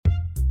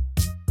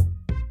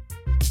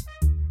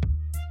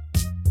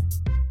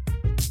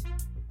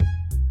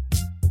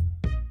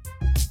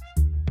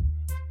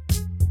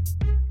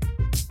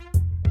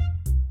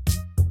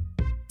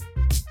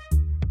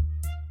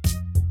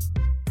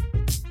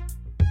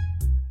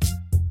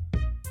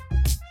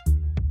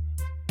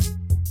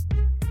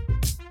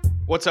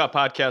What's up,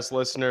 podcast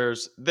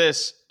listeners?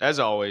 This, as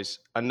always,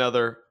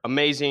 another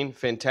amazing,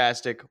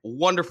 fantastic,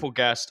 wonderful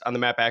guest on the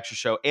Matt Baxter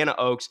Show, Anna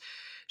Oakes.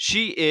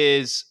 She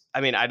is,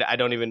 I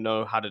don't even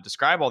know how to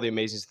describe all the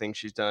amazing things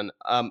she's done.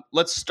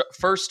 Let's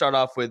first start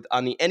off with,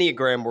 on the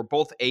Enneagram, we're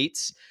both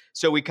 8s.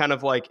 So we kind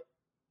of like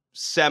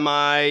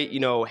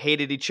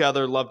hated each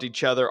other, loved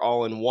each other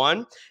all in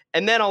one.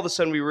 And then all of a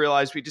sudden we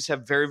realized we just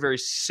have very, very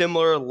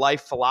similar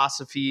life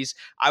philosophies.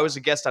 I was a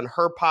guest on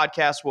her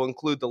podcast. We'll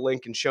include the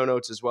link in show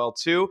notes as well,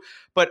 too.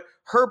 But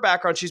her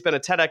background, she's been a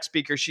TEDx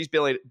speaker. She's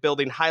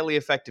building highly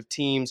effective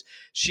teams.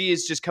 She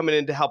is just coming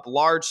in to help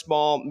large,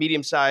 small,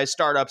 medium-sized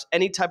startups,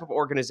 any type of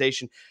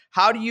organization.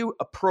 How do you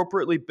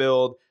appropriately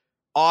build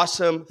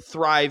awesome,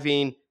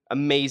 thriving,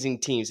 amazing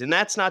teams? And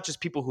that's not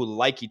just people who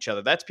like each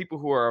other. That's people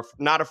who are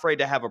not afraid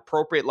to have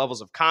appropriate levels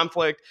of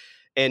conflict.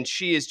 And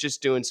she is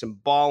just doing some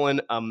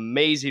ballin',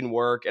 amazing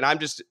work. And I'm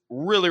just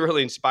really,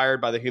 really inspired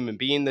by the human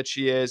being that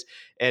she is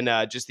and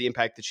just the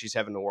impact that she's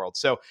having in the world.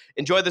 So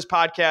enjoy this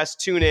podcast.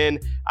 Tune in.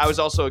 I was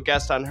also a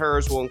guest on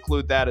hers. We'll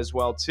include that as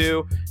well,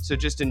 too. So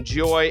just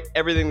enjoy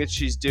everything that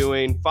she's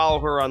doing. Follow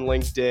her on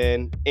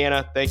LinkedIn.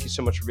 Anna, thank you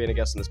so much for being a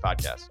guest on this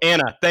podcast.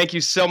 Anna, thank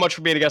you so much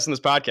for being a guest on this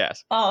podcast.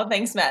 Oh,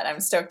 thanks, Matt. I'm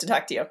stoked to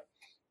talk to you.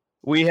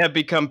 We have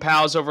become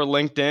pals over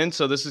LinkedIn,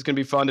 so this is going to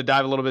be fun to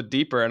dive a little bit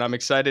deeper, and I'm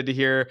excited to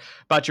hear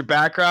about your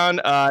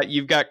background.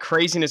 You've got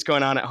craziness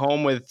going on at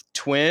home with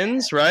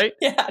twins, right?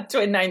 Yeah,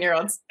 twin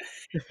 9-year-olds.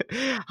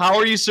 How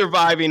are you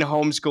surviving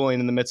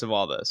homeschooling in the midst of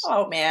all this?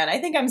 Oh, man, I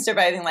think I'm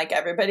surviving like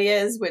everybody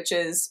is, which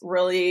is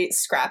really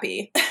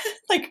scrappy.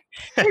 Like,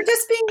 we're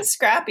just being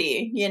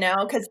scrappy,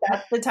 because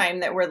that's the time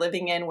that we're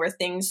living in where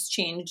things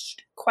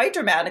changed quite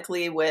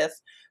dramatically with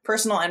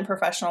personal and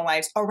professional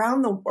lives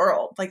around the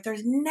world. Like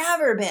there's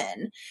never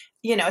been,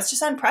 it's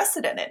just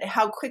unprecedented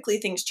how quickly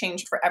things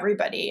changed for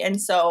everybody.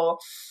 And so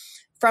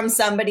from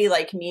somebody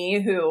like me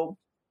who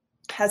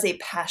has a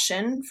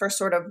passion for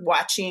sort of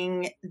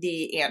watching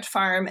the ant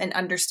farm and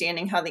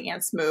understanding how the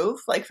ants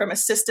move, like from a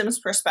systems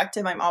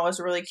perspective, I'm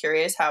always really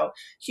curious how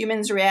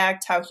humans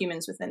react, how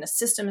humans within a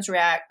systems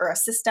react, or a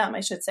system, I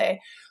should say,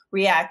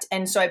 react.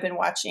 And so I've been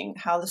watching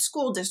how the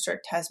school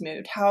district has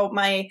moved, how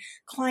my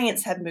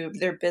clients have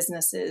moved their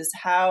businesses,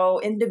 how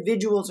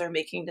individuals are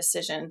making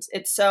decisions.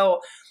 It's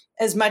so,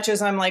 as much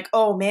as I'm like,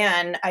 oh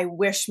man, I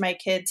wish my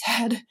kids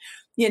had,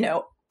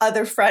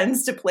 other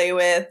friends to play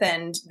with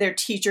and their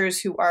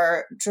teachers who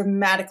are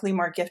dramatically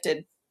more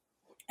gifted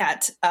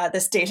at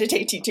this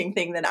day-to-day teaching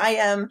thing than I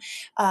am.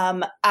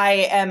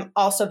 I am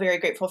also very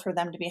grateful for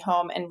them to be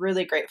home and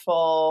really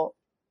grateful,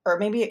 or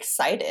maybe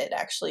excited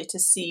actually, to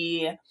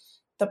see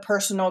the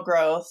personal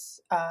growth,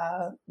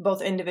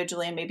 both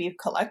individually and maybe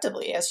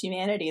collectively as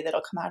humanity,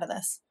 that'll come out of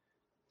this.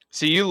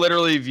 So you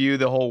literally view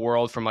the whole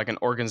world from like an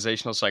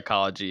organizational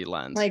psychology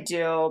lens. I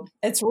do.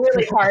 It's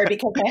really hard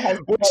because my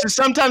husband... Which is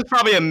sometimes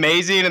probably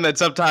amazing, and then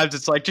sometimes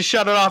it's like, just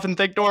shut it off and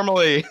think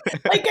normally.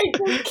 Like, I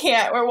just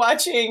can't. We're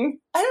watching,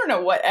 I don't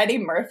know what Eddie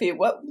Murphy,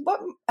 what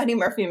Eddie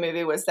Murphy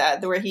movie was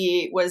that, where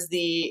he was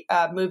the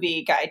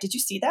movie guy. Did you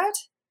see that?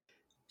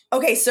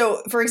 Okay,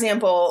 so for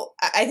example,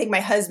 I think my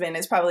husband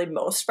is probably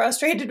most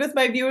frustrated with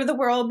my view of the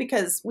world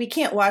because we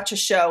can't watch a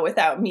show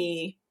without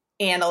me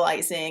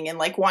analyzing and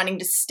like wanting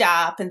to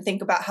stop and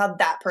think about how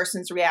that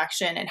person's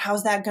reaction and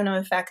how's that going to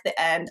affect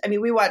the end. I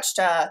mean, we watched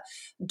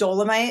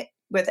Dolomite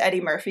with Eddie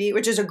Murphy,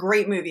 which is a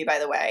great movie, by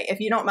the way. If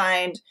you don't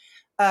mind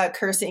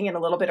cursing and a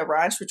little bit of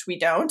raunch, which we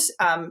don't,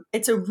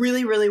 it's a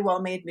really, really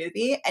well-made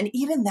movie. And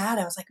even that,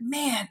 I was like,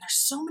 man, there's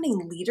so many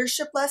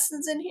leadership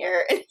lessons in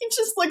here. And he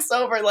just looks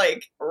over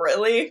like,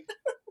 really?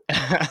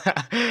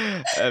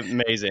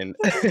 Amazing.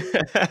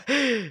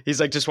 He's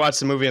like, just watch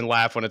the movie and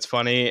laugh when it's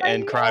funny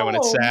and cry when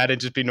it's sad and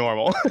just be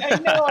normal. I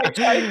know, I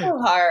try so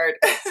hard.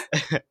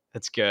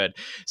 That's good.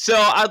 So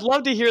I'd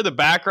love to hear the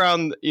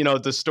background,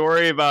 the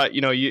story about,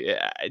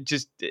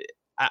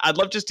 I'd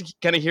love just to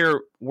kind of hear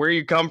where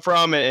you come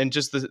from and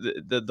just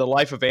the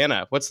life of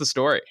Anna. What's the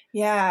story?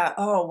 Yeah.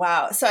 Oh,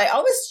 wow. So I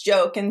always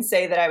joke and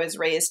say that I was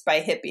raised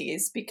by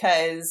hippies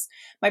because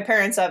my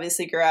parents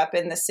obviously grew up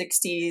in the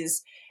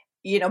 60s,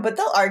 but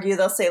they'll argue,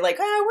 they'll say like,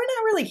 oh, we're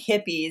not really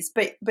hippies.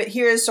 But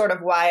here's sort of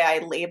why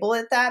I label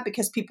it that,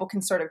 because people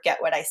can sort of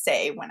get what I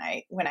say when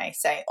I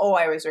say, oh,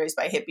 I was raised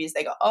by hippies.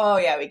 They go, oh,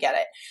 yeah, we get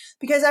it.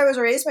 Because I was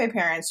raised by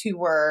parents who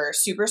were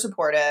super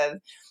supportive,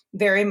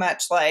 very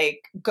much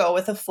like go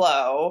with the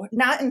flow,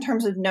 not in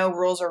terms of no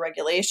rules or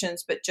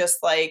regulations, but just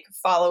like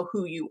follow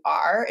who you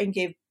are, and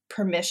gave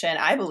permission,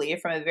 I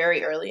believe, from a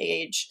very early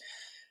age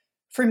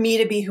for me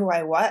to be who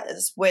I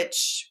was,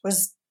 which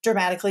was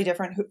dramatically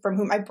different from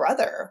who my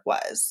brother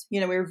was. We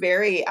were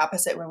very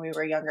opposite when we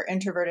were younger,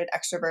 introverted,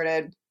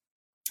 extroverted.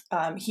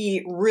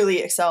 He really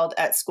excelled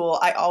at school.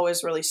 I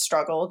always really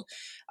struggled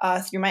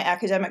through my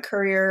academic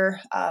career,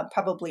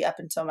 probably up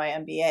until my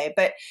MBA.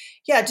 But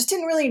yeah, just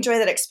didn't really enjoy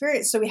that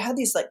experience. So we had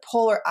these like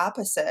polar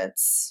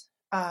opposites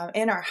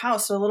in our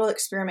house. So a little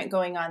experiment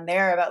going on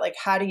there about like,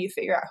 how do you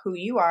figure out who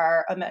you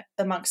are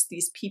amongst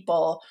these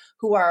people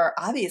who are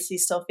obviously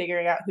still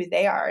figuring out who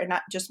they are, and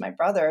not just my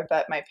brother,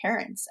 but my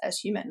parents as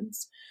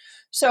humans.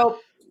 So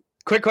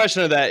Quick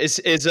question of that is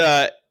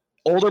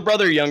older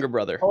brother or younger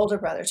brother? Older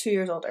brother, 2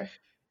 years older.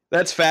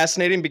 That's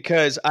fascinating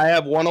because I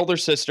have one older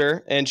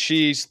sister and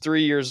she's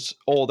 3 years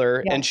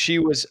older, Yeah. and she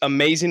was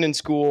amazing in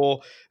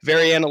school,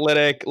 very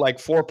analytic, like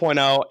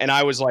 4.0, and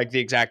I was like the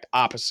exact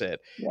opposite.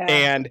 Yeah.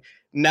 And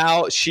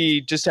now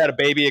she just had a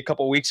baby a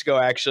couple weeks ago,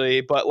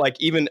 actually, but like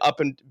even up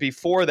and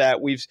before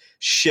that, we've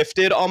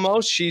shifted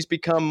almost. She's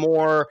become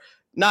more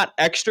not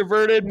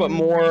extroverted, but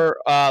more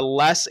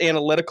less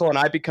analytical, and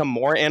I become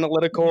more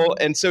analytical.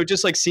 And so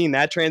just like seeing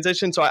that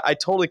transition, so I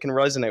totally can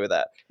resonate with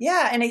that.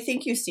 Yeah. And I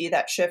think you see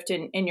that shift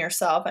in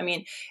yourself. I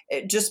mean,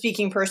 just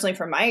speaking personally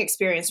from my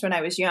experience when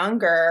I was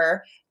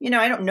younger,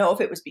 I don't know if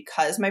it was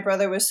because my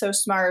brother was so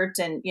smart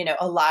and,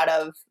 a lot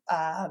of,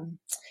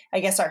 I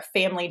guess, our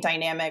family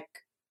dynamic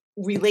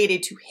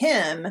related to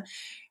him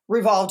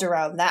revolved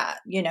around that,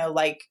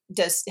 like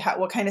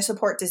what kind of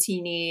support does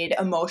he need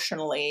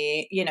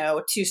emotionally,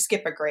 to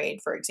skip a grade,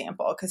 for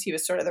example, because he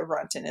was sort of the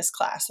runt in his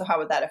class. So how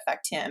would that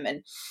affect him?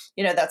 And,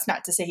 that's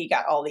not to say he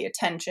got all the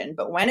attention,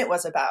 but when it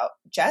was about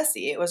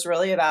Jesse, it was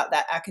really about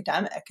that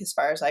academic as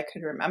far as I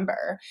could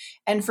remember.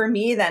 And for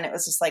me, then it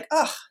was just like,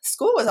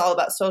 school was all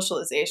about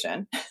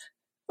socialization.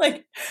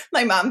 Like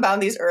my mom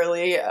found these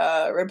early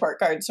report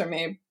cards for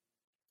me,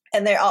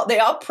 and they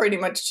all pretty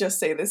much just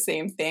say the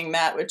same thing,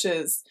 Matt, which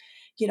is,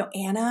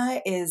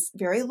 Anna is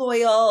very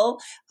loyal,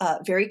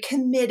 very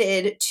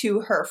committed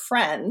to her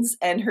friends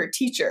and her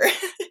teacher.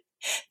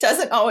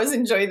 Doesn't always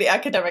enjoy the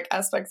academic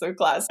aspects of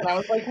class. And I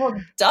was like, well,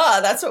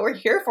 duh, that's what we're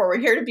here for. We're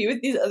here to be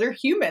with these other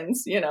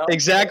humans,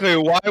 Exactly.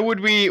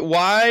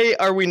 Why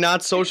are we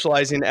not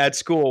socializing at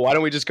school? Why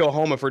don't we just go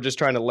home if we're just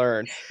trying to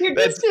learn? You're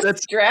just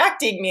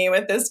distracting me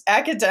with this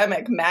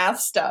academic math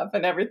stuff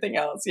and everything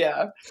else.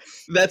 Yeah.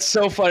 That's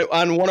so funny.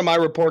 On one of my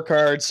report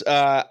cards,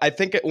 I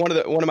think one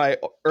of my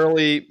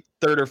early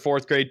third or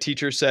fourth grade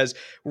teacher says,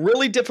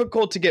 really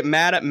difficult to get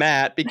mad at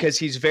Matt because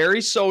he's very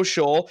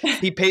social.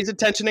 He pays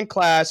attention in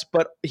class,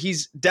 but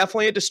he's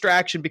definitely a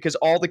distraction because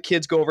all the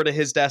kids go over to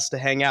his desk to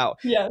hang out.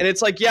 Yeah. And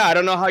it's like, yeah, I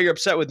don't know how you're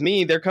upset with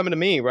me. They're coming to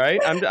me,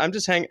 right? I'm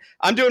just hanging.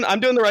 I'm doing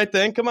the right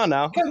thing. Come on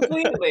now.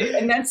 Completely.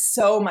 And that's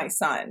so my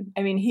son.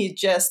 I mean, he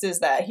just is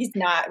that. He's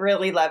not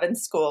really loving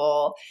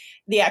school,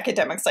 the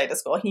academic side of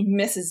school. He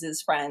misses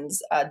his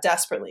friends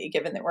desperately,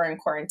 given that we're in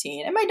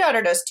quarantine. And my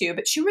daughter does too,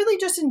 but she really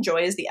just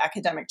enjoys the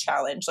academic challenge.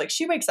 Like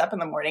she wakes up in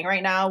the morning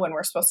right now when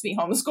we're supposed to be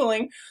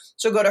homeschooling.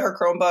 She'll go to her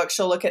Chromebook.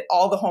 She'll look at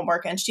all the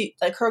homework, and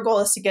her goal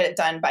is to get it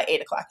done by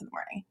 8 o'clock in the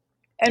morning.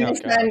 And my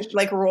son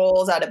like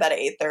rolls out of bed at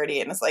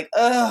 8:30 and it's like,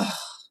 ugh,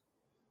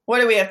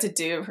 what do we have to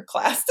do for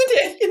class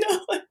today?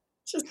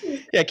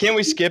 Yeah, can't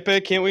we skip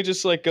it? Can't we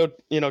just like go,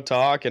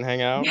 talk and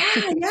hang out?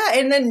 Yeah.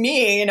 And then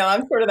me,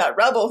 I'm sort of that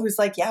rebel who's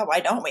like, yeah, why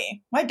don't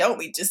we? Why don't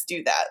we just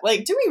do that?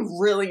 Like, do we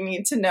really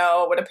need to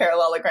know what a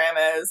parallelogram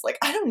is? Like,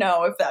 I don't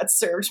know if that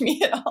served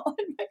me at all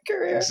in my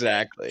career.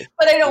 Exactly.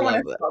 But I don't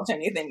want to squelch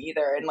anything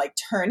either and like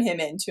turn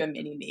him into a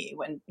mini me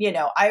when,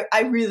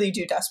 I really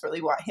do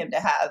desperately want him to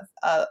have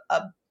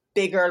a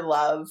bigger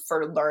love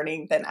for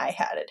learning than I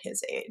had at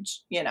his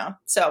age,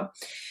 So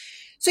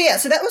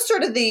that was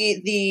sort of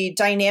the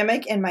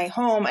dynamic in my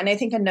home. And I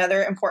think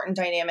another important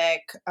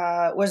dynamic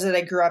was that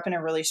I grew up in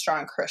a really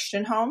strong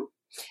Christian home.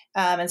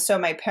 And so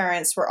my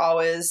parents were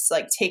always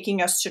like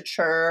taking us to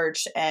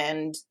church.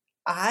 And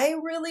I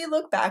really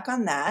look back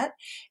on that.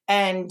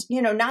 And,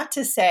 not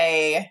to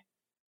say,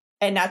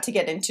 and not to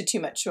get into too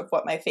much of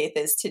what my faith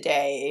is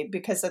today,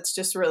 because that's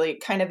just really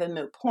kind of a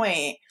moot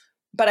point.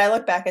 But I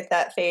look back at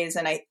that phase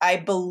and I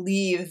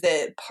believe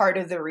that part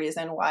of the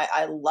reason why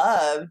I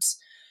loved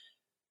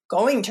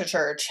going to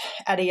church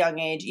at a young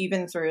age,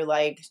 even through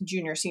like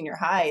junior, senior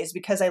high, is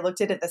because I looked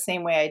at it the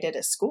same way I did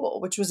at school,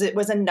 which was it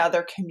was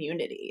another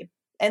community.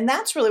 And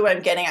that's really what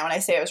I'm getting at when I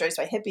say I was raised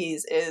by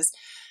hippies is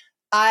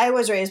I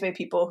was raised by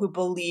people who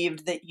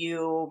believed that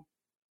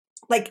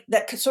like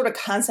that sort of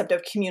concept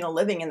of communal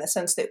living in the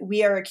sense that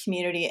we are a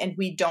community and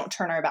we don't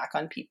turn our back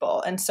on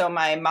people. And so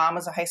my mom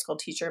was a high school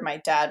teacher. My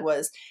dad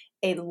was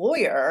a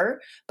lawyer,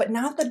 but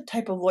not the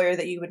type of lawyer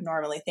that you would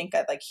normally think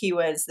of. Like he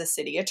was the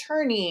city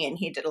attorney and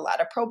he did a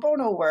lot of pro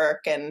bono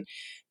work and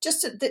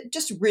just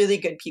really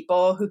good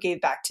people who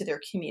gave back to their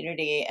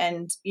community.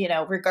 And,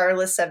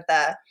 regardless of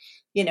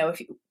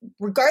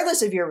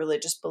regardless of your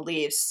religious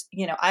beliefs,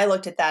 I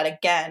looked at that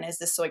again as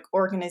this like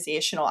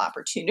organizational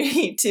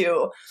opportunity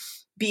to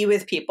be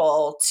with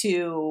people,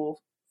 to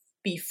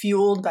be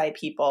fueled by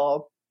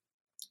people,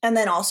 and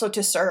then also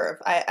to serve.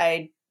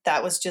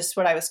 That was just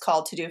what I was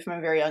called to do from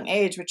a very young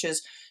age, which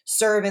is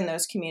serve in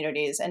those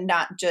communities and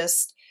not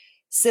just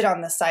sit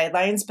on the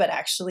sidelines, but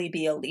actually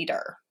be a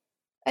leader.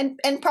 And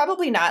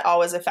probably not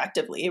always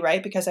effectively,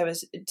 right? Because I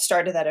was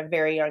started at a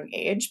very young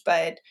age,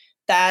 but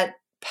that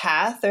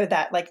path or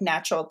that like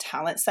natural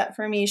talent set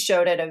for me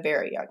showed at a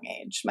very young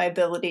age. My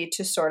ability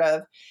to sort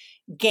of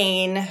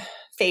gain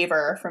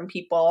favor from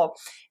people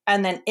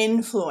and then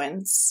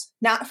influence,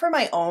 not for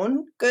my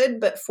own good,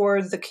 but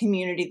for the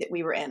community that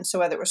we were in. So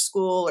whether it was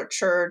school or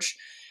church,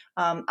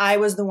 I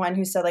was the one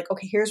who said like,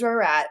 okay, here's where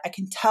we're at. I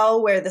can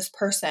tell where this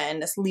person,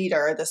 this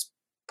leader, this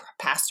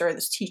pastor,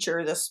 this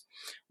teacher, this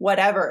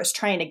whatever is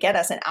trying to get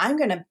us, and I'm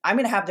gonna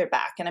have their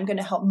back, and I'm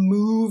gonna help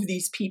move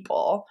these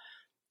people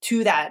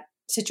to that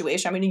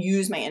situation. I'm going to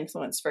use my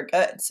influence for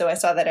good. So I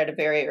saw that at a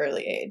very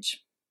early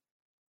age.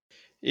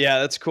 Yeah,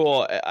 that's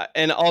cool.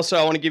 And also,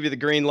 I want to give you the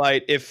green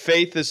light. If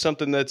faith is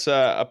something that's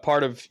a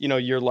part of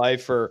your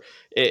life or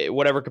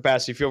whatever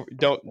capacity,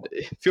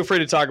 feel free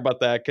to talk about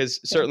that, because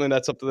certainly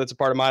that's something that's a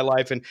part of my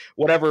life. And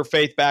whatever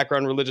faith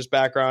background, religious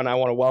background, I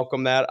want to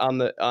welcome that on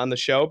the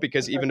show,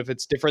 because even if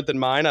it's different than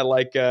mine, I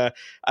like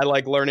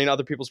learning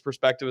other people's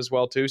perspective as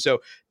well too. So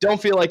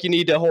don't feel like you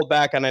need to hold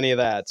back on any of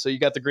that. So you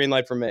got the green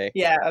light from me.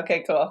 Yeah.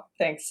 Okay. Cool.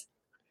 Thanks.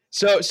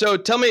 So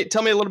tell me a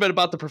little bit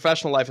about the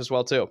professional life as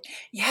well too.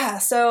 Yeah,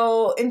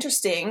 so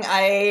interesting.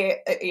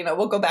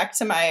 We'll go back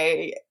to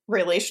my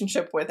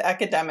relationship with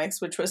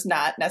academics, which was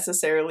not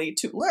necessarily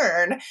to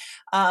learn.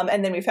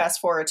 And then we fast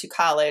forward to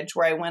college,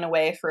 where I went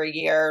away for a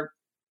year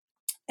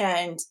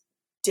and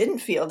didn't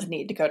feel the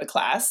need to go to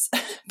class,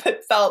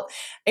 but felt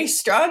a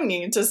strong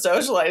need to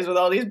socialize with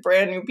all these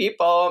brand new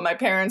people. My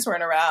parents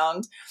weren't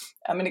around.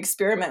 I'm going to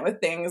experiment with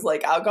things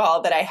like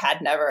alcohol that I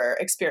had never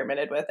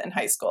experimented with in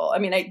high school. I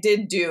mean,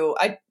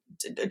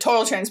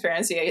 total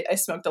transparency, I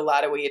smoked a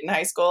lot of weed in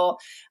high school.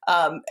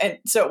 And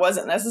so it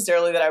wasn't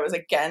necessarily that I was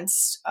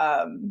against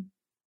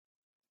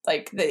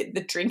like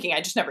the drinking.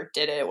 I just never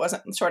did it. It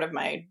wasn't sort of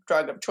my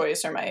drug of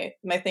choice or my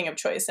thing of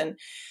choice. And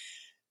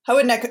I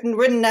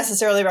wouldn't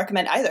necessarily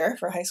recommend either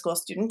for a high school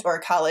student or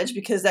college,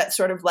 because that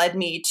sort of led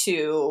me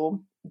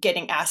to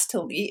getting asked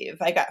to leave.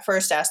 I got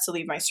first asked to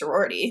leave my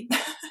sorority.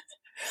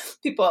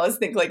 People always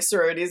think like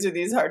sororities are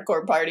these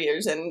hardcore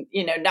partiers, and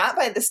not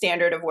by the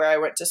standard of where I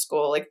went to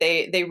school. Like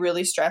they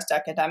really stressed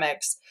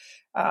academics,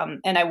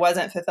 and I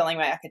wasn't fulfilling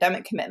my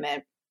academic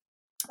commitment.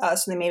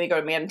 So they made me go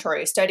to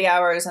mandatory study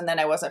hours, and then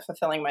I wasn't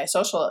fulfilling my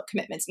social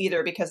commitments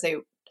either, because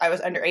I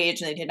was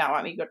underage and they did not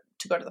want me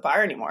to go to the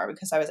bar anymore,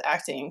 because I was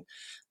acting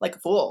like a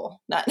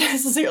fool, not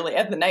necessarily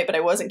at the night, but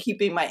I wasn't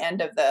keeping my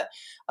end of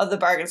the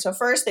bargain. So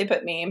first they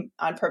put me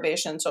on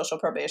probation, social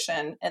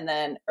probation,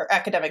 or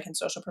academic and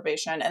social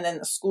probation. And then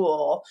the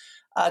school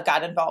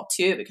got involved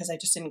too, because I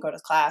just didn't go to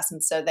class.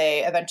 And so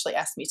they eventually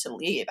asked me to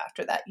leave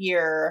after that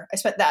year. I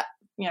spent that,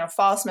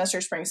 fall semester,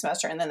 spring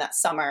semester, and then that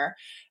summer.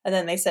 And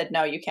then they said,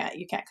 no, you can't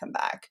come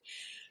back.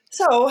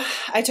 So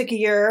I took a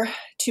year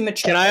to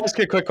mature. Can I ask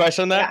you a quick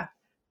question on that? Yeah.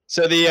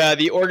 So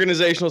the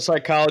organizational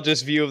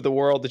psychologist view of the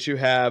world that you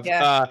have,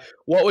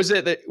 what was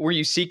it that, were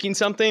you seeking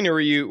something, or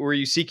were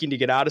you seeking to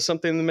get out of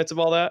something in the midst of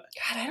all that?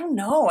 God, I don't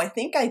know. I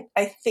think that's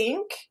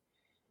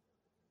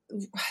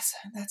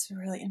a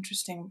really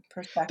interesting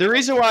perspective. The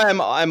reason why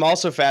I'm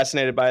also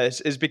fascinated by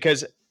this is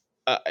because,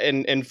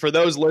 and for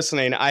those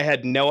listening, I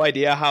had no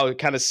idea how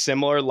kind of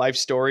similar life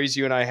stories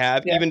you and I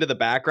have, even to the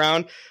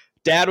background.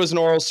 Dad was an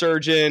oral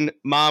surgeon.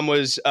 Mom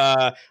was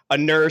a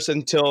nurse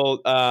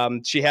until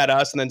she had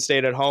us, and then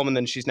stayed at home, and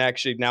then she's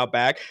actually now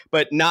back.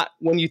 But not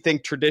when you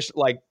think tradition,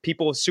 like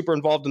people super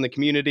involved in the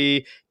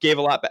community, gave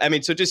a lot. I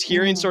mean, so just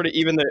hearing sort of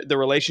even the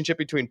relationship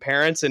between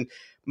parents, and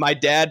my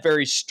dad,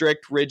 very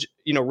strict,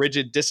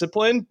 rigid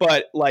discipline,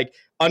 but like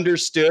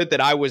understood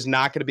that I was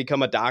not going to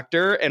become a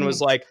doctor, and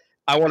was like,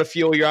 I want to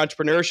fuel your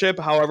entrepreneurship.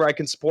 However, I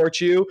can support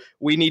you.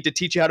 We need to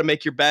teach you how to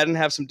make your bed and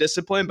have some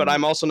discipline, but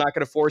I'm also not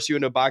going to force you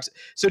into a box.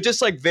 So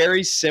just like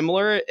very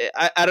similar.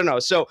 I don't know.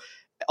 So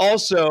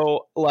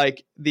also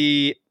like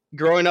the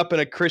growing up in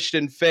a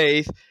Christian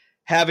faith,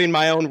 having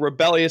my own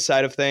rebellious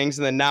side of things,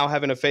 and then now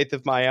having a faith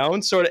of my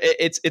own, sort of,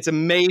 it's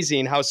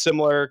amazing how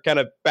similar kind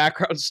of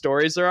background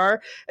stories there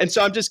are. And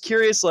so I'm just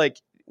curious,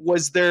 like,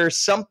 was there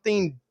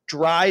something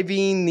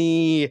driving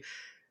the,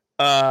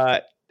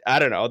 I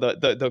don't know,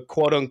 the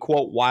quote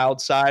unquote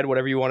wild side,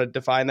 whatever you want to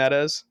define that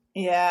as?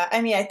 Yeah.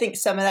 I mean, I think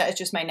some of that is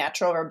just my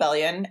natural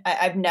rebellion.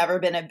 I've never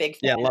been a big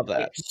fan love that.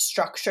 of like,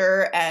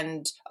 structure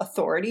and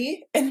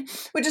authority, and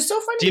which is so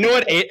funny. Do you know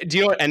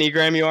what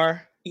Enneagram you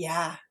are?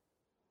 Yeah.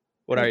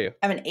 What are you?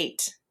 I'm an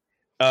 8.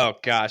 Oh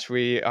gosh,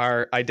 we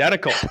are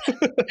identical.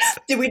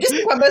 Did we just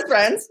become best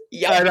friends?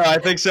 Yeah, I know. I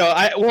think so.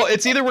 Well,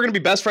 it's either we're going to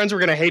be best friends, or we're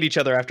going to hate each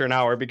other after an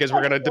hour, because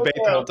we're going to debate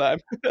the whole time.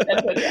 I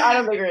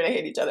don't think we're going to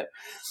hate each other.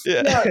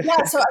 Yeah. No,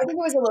 so I think it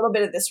was a little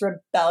bit of this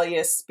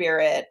rebellious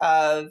spirit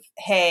of,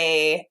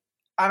 hey,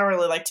 I don't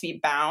really like to be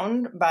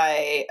bound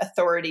by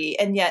authority,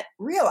 and yet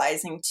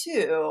realizing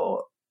too,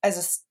 as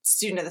a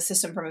student of the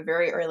system from a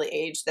very early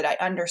age, that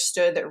I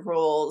understood that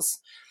rules,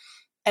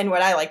 and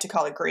what I like to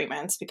call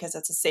agreements, because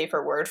that's a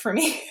safer word for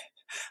me.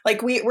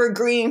 Like we're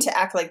agreeing to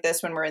act like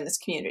this when we're in this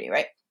community,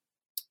 right?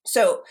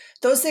 So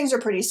those things are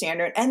pretty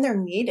standard, and they're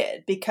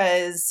needed,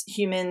 because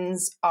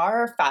humans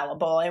are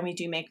fallible and we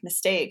do make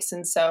mistakes.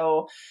 And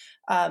so,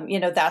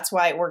 that's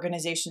why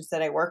organizations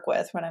that I work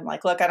with, when I'm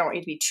like, look, I don't want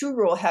you to be too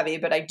rule heavy,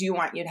 but I do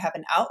want you to have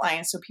an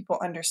outline so people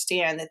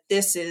understand that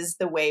this is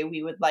the way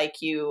we would like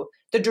you,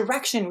 the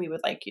direction we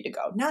would like you to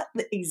go, not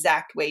the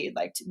exact way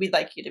we'd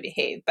like you to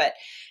behave, but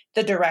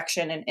the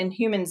direction. And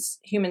humans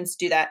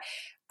do that.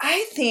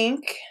 I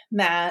think,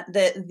 Matt,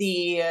 that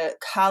the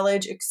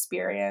college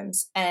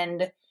experience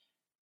and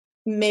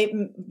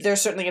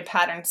there's certainly a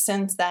pattern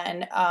since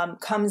then,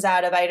 comes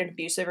out of, I had an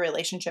abusive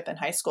relationship in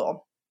high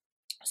school.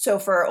 So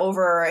for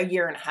over a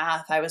year and a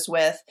half, I was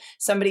with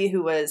somebody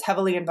who was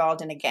heavily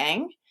involved in a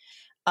gang.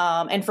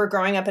 And for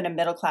growing up in a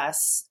middle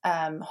class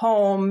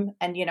home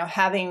and,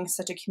 having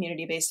such a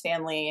community based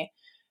family,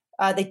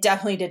 they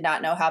definitely did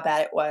not know how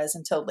bad it was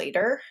until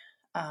later.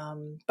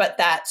 But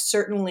that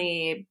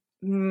certainly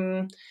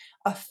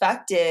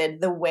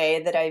affected the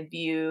way that I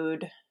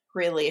viewed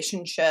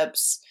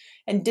relationships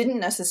and didn't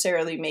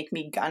necessarily make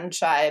me gun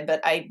shy. But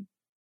I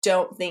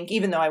don't think,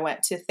 even though I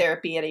went to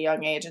therapy at a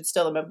young age and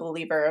still am a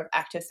believer of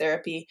active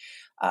therapy,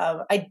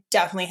 I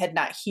definitely had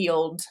not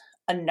healed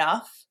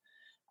enough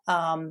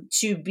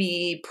to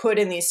be put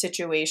in these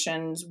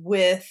situations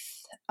with,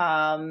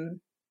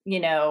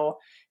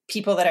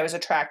 people that I was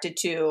attracted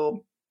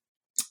to,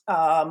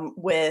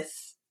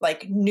 with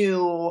like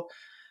new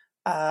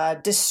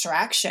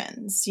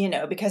distractions,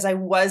 because I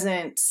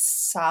wasn't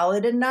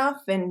solid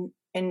enough in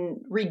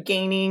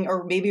regaining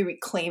or maybe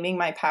reclaiming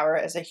my power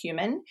as a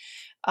human,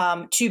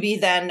 to be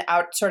then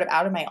out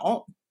of my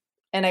own.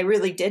 And I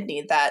really did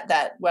need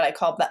that what I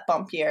call that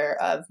bump year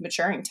of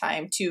maturing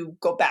time to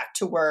go back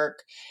to work.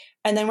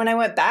 And then when I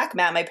went back,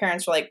 Matt, my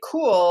parents were like,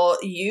 cool,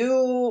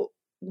 you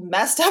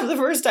messed up the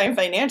first time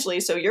financially,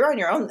 so you're on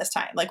your own this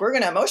time. Like, we're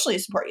going to emotionally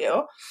support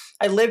you.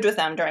 I lived with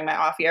them during my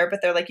off year, but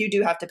they're like, you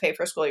do have to pay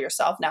for school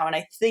yourself now. And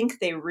I think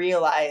they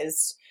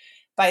realized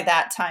by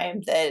that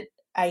time that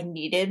I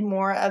needed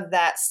more of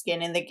that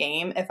skin in the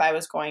game if I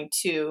was going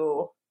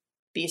to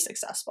be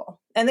successful.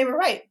 And they were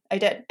right. I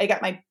did. I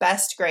got my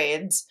best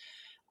grades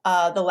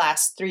the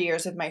last 3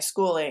 years of my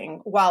schooling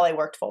while I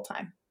worked full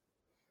time.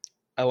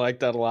 I like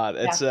that a lot.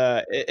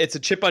 Yeah. It's a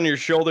chip on your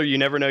shoulder you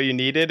never know you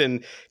needed,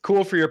 and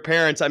cool for your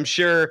parents. I'm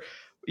sure,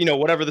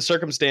 whatever the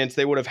circumstance,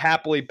 they would have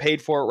happily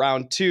paid for it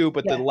round two,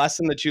 but the Yeah.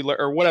 lesson that you learn,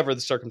 or whatever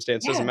the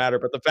circumstance, doesn't Yeah. matter.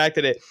 But the fact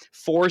that it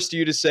forced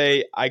you to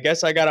say, I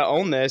guess I got to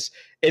own this,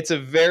 it's a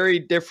very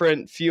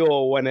different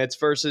fuel when it's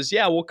versus,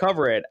 yeah, we'll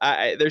cover it.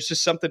 There's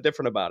just something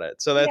different about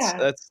it. So that's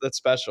Yeah.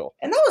 special.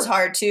 And that was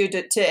hard too,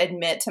 to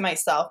admit to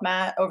myself,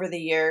 Matt, over the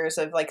years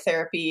of like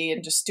therapy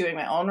and just doing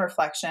my own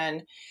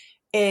reflection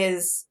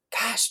is,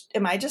 gosh,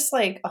 am I just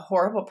like a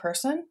horrible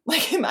person?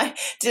 Like,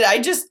 did I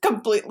just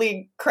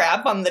completely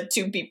crap on the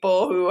two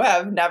people who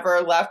have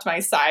never left my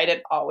side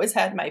and always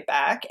had my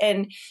back?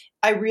 And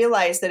I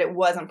realized that it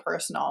wasn't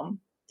personal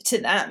to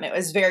them. It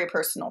was very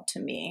personal to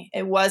me.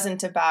 It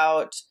wasn't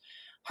about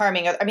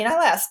harming. I mean, I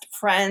lost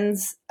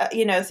friends,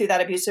 through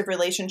that abusive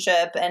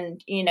relationship.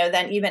 And,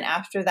 then even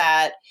after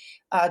that,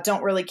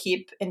 don't really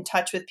keep in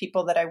touch with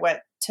people that I went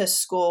to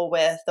school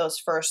with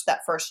that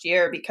first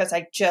year, because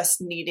I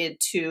just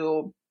needed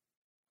to,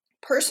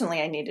 personally,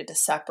 I needed to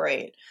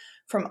separate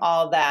from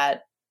all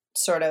that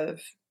sort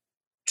of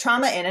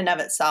trauma in and of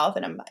itself,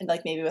 and I'm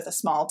like maybe with a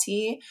small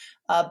t,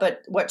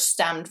 but what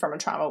stemmed from a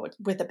trauma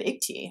with a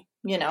big T,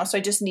 So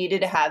I just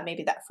needed to have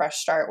maybe that fresh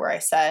start where I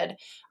said,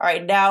 all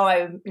right, now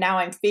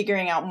I'm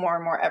figuring out more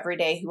and more every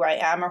day who I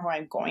am or who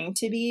I'm going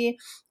to be,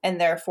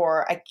 and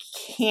therefore I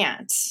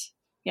can't.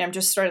 I'm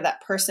just sort of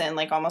that person,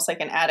 like almost like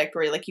an addict,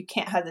 where like you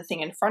can't have the thing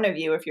in front of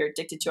you if you're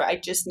addicted to it. I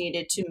just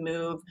needed to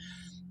move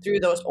through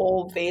those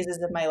old phases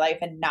of my life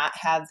and not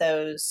have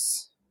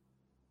those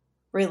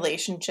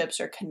relationships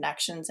or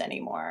connections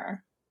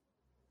anymore.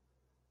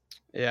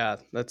 Yeah,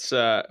 that's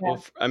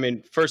well, I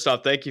mean, first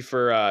off, thank you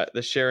for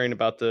the sharing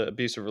about the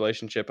abusive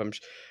relationship.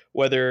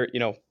 Whether,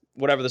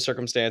 whatever the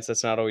circumstance,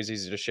 that's not always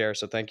easy to share.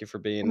 So thank you for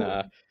being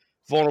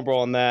vulnerable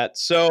on that.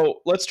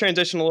 So let's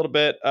transition a little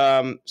bit.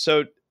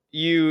 So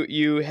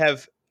you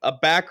have a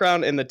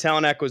background in the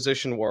talent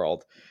acquisition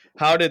world.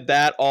 How did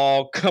that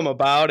all come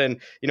about?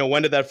 And,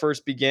 when did that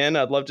first begin?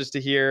 I'd love just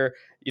to hear,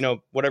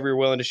 whatever you're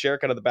willing to share,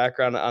 kind of the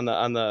background on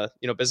the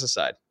business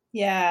side.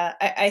 Yeah,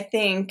 I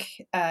think,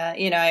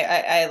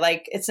 I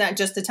like, it's not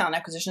just the talent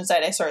acquisition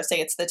side. I sort of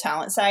say it's the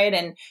talent side.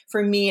 And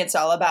for me, it's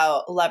all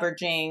about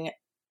leveraging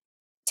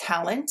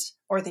talent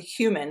or the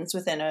humans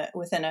within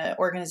a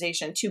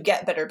organization to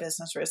get better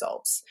business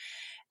results.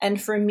 And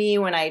for me,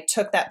 when I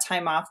took that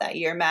time off that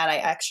year, Matt, I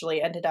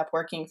actually ended up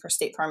working for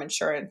State Farm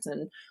Insurance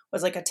and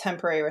was like a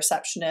temporary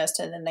receptionist.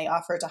 And then they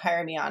offered to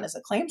hire me on as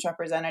a claims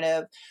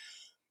representative,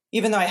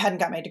 even though I hadn't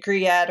got my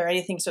degree yet or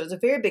anything. So it was a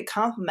very big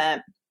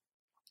compliment.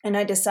 And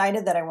I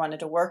decided that I wanted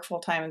to work full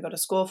time and go to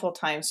school full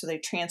time. So they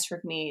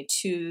transferred me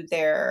to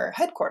their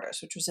headquarters,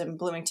 which was in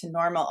Bloomington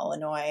Normal,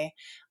 Illinois.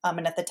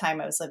 And at the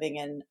time I was living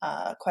in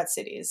Quad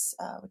Cities,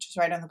 which is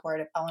right on the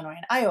border of Illinois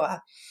and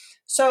Iowa.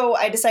 So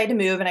I decided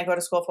to move and I go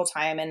to school full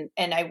time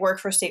and I work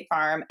for State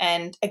Farm.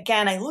 And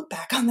again, I look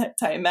back on that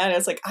time, man,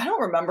 it's like, I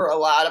don't remember a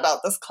lot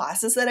about those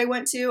classes that I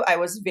went to. I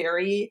was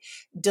very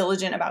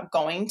diligent about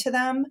going to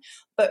them.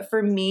 But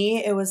for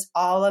me, it was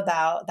all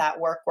about that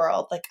work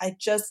world. Like, I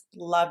just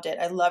loved it.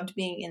 I loved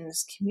being in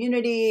this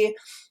community.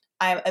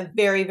 I'm a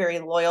very, very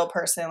loyal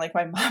person. Like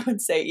my mom would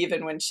say,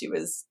 even when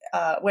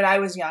when I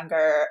was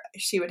younger,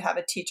 she would have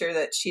a teacher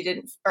that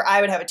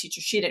I would have a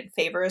teacher she didn't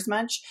favor as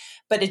much,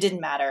 but it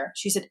didn't matter.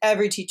 She said,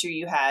 every teacher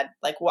you had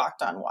like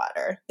walked on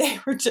water. They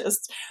were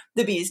just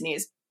the bee's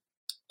knees.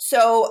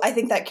 So I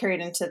think that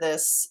carried into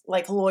this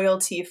like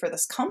loyalty for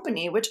this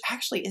company, which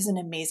actually is an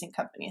amazing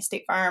company,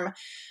 State Farm.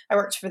 I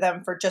worked for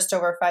them for just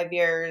over 5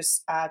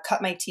 years,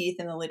 cut my teeth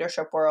in the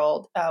leadership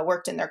world,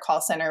 worked in their call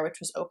center, which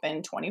was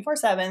open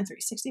 24/7,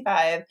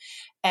 365,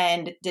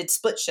 and did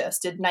split shifts,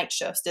 did night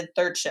shifts, did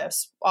third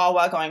shifts, all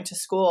while going to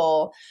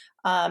school.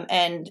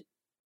 And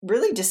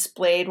really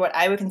displayed what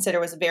I would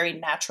consider was very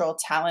natural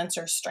talents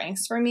or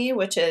strengths for me,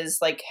 which is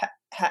like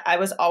I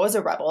was always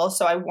a rebel.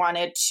 So I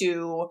wanted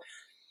to,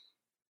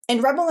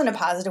 and rebel in a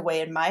positive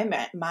way in my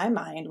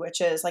mind, which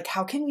is like,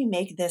 how can we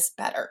make this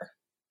better?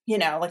 You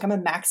know, like I'm a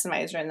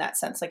maximizer in that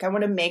sense. Like I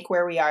want to make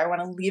where we are, I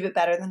want to leave it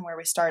better than where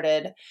we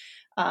started.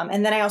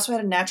 And then I also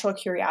had a natural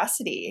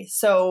curiosity.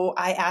 So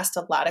I asked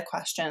a lot of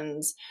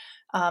questions,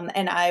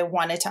 and I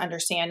wanted to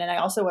understand. And I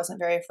also wasn't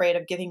very afraid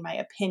of giving my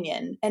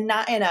opinion, and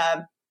not in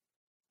a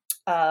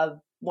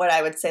what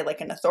I would say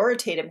like an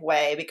authoritative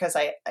way, because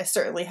I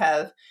certainly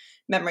have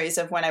memories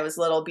of when I was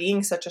little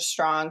being such a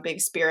strong,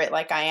 big spirit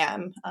like I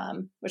am,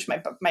 which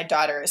my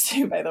daughter is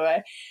too, by the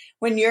way.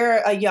 When you're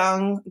a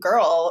young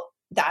girl,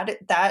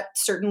 that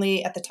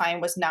certainly at the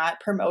time was not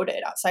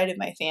promoted outside of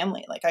my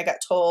family. Like I got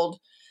told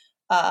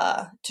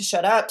to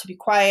shut up, to be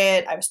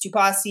quiet. I was too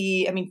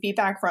bossy. I mean,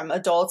 feedback from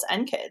adults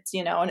and kids,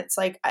 you know, and it's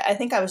like, I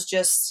think I was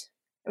just,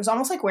 it was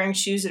almost like wearing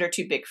shoes that are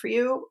too big for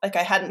you. Like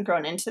I hadn't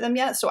grown into them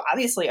yet. So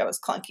obviously I was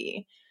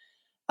clunky.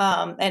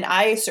 And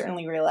I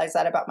certainly realize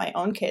that about my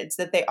own kids,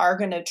 that they are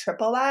going to trip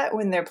a lot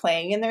when they're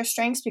playing in their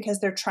strengths because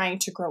they're trying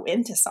to grow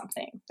into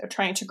something. They're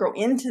trying to grow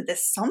into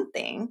this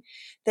something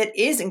that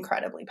is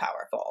incredibly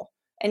powerful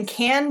and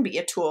can be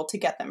a tool to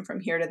get them from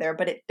here to there,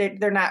 but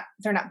they're not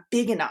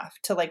big enough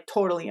to like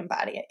totally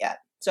embody it yet.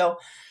 So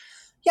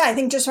yeah, I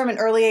think just from an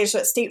early age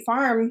at State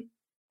Farm,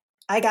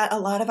 I got a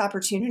lot of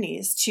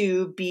opportunities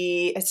to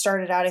be, it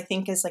started out, I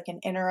think, as like an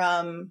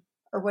interim,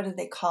 or what did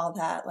they call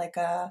that? Like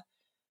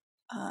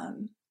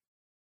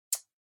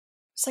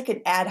it's like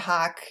an ad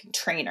hoc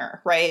trainer,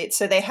 right?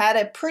 So they had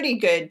a pretty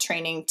good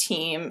training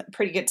team,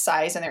 pretty good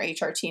size in their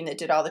HR team that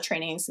did all the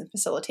trainings and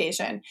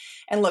facilitation.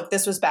 And look,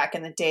 this was back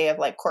in the day of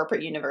like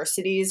corporate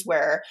universities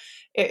where,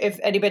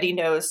 if anybody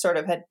knows, sort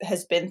of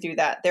has been through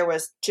that, there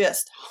was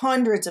just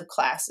hundreds of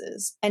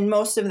classes and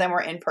most of them were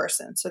in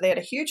person. So they had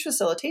a huge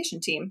facilitation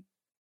team.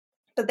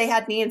 But they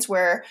had needs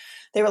where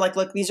they were like,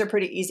 look, these are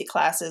pretty easy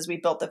classes. We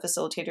built the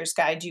facilitator's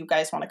guide. Do you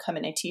guys want to come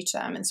in and teach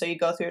them? And so you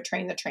go through a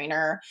train the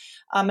trainer.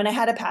 And I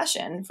had a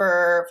passion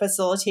for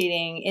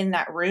facilitating in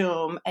that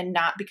room, and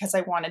not because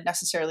I wanted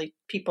necessarily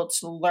people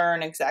to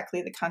learn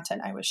exactly the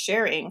content I was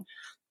sharing,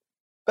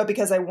 but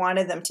because I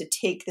wanted them to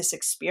take this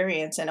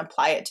experience and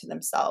apply it to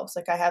themselves.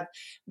 Like I have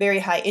very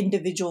high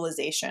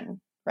individualization,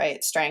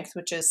 right? Strength,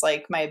 which is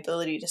like my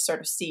ability to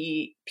sort of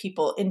see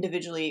people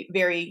individually,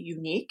 very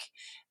unique,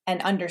 and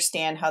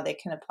understand how they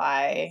can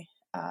apply,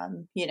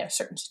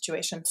 certain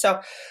situations. So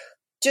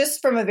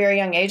just from a very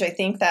young age, I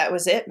think that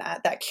was it,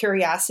 Matt, that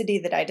curiosity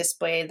that I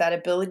displayed, that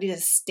ability to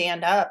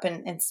stand up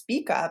and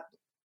speak up,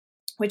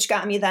 which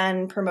got me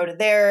then promoted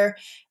there.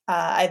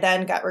 I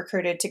then got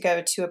recruited to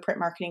go to a print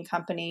marketing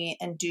company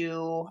and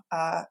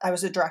I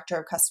was a director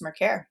of customer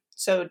care.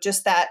 So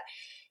just that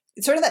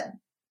sort of that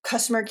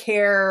customer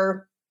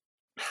care,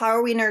 how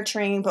are we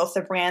nurturing both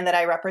the brand that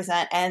I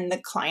represent and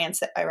the clients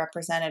that I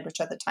represented,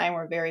 which at the time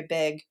were very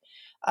big.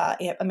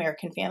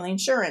 American Family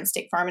Insurance,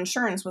 State Farm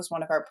Insurance was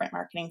one of our print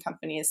marketing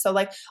companies. So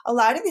like a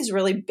lot of these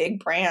really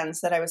big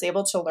brands that I was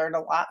able to learn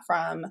a lot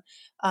from,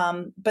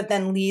 but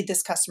then lead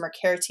this customer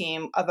care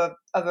team of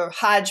a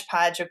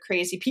hodgepodge of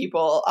crazy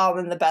people, all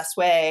in the best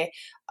way,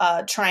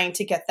 trying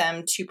to get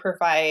them to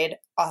provide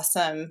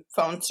awesome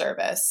phone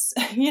service,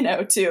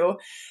 to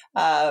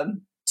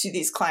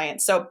these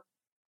clients. So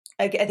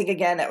I think,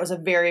 again, that was a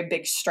very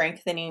big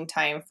strengthening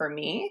time for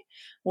me,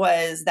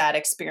 was that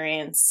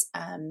experience,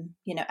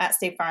 at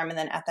State Farm, and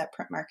then at that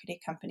print marketing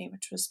company,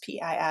 which was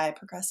PII,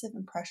 Progressive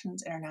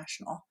Impressions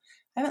International.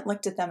 I haven't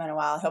looked at them in a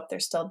while. I hope they're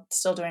still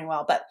doing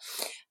well. But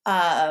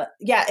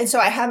and so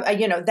I have,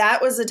 that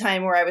was the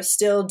time where I was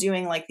still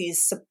doing like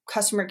these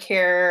customer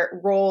care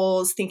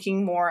roles,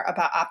 thinking more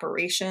about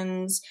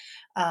operations.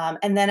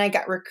 And then I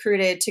got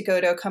recruited to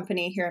go to a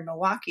company here in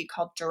Milwaukee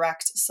called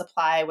Direct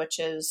Supply, which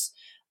is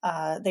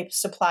they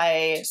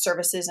supply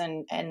services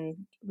and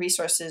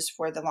resources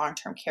for the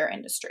long-term care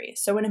industry.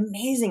 So an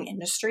amazing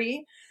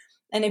industry.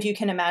 And if you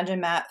can imagine,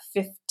 Matt,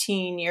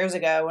 15 years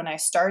ago when I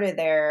started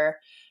there,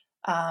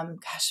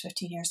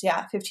 15 years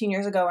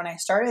ago when I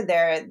started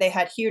there, they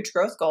had huge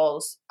growth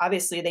goals.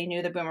 Obviously, they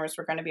knew the boomers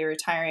were going to be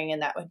retiring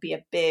and that would be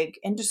a big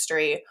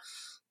industry,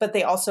 but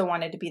they also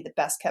wanted to be the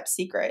best kept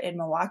secret in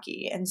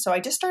Milwaukee. And so I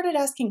just started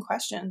asking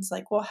questions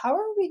like, well, how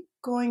are we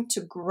going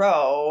to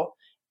grow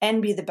and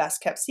be the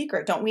best kept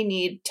secret? Don't we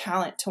need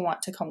talent to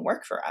want to come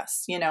work for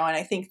us? And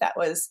I think that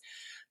was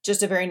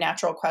just a very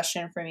natural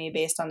question for me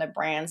based on the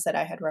brands that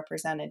I had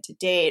represented to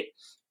date.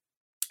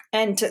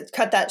 And to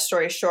cut that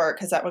story short,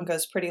 because that one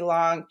goes pretty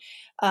long,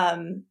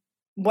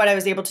 what I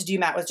was able to do,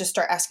 Matt, was just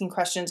start asking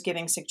questions,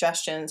 giving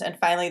suggestions. And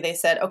finally they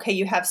said, okay,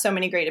 you have so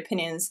many great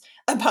opinions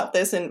about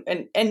this. And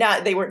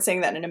not, they weren't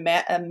saying that in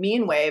a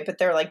mean way, but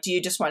they're like, do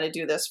you just want to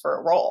do this for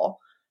a role?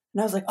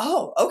 And I was like,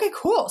 oh, okay,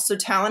 cool. So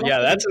talent. Yeah,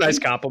 that's a nice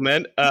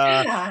compliment.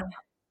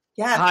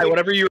 Yeah. Hi,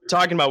 whatever you were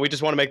talking about, we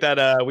just want to make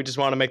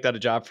that a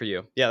job for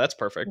you. Yeah, that's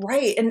perfect.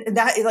 Right. And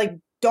that, like,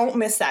 don't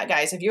miss that,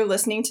 guys. If you're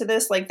listening to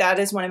this, like, that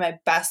is one of my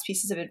best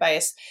pieces of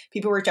advice.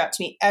 People reach out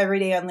to me every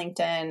day on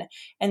LinkedIn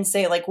and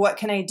say, like, what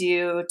can I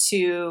do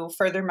to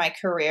further my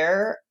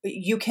career?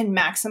 You can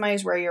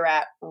maximize where you're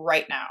at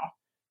right now.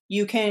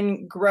 You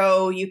can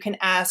grow, you can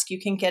ask, you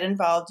can get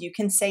involved, you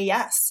can say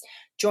yes.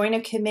 Join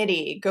a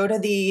committee, go to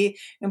the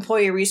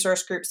employee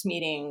resource groups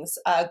meetings,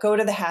 go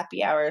to the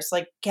happy hours,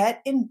 like, get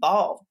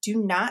involved.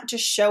 Do not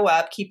just show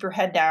up, keep your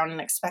head down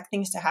and expect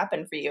things to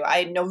happen for you.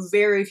 I know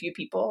very few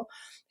people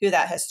who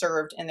that has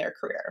served in their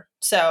career.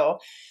 So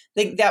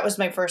that was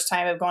my first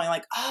time of going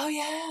like, oh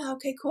yeah,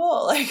 okay,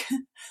 cool. Like,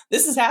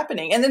 this is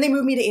happening. And then they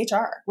moved me to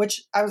HR,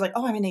 which I was like,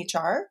 oh, I'm in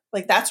HR.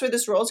 Like, that's where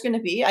this role is going to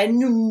be. I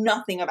knew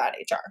nothing about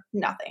HR,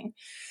 nothing.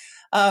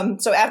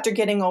 So after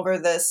getting over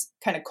this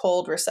kind of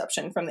cold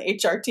reception from the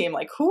HR team,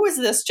 like, who is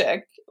this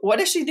chick? What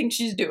does she think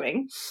she's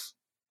doing?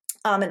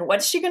 And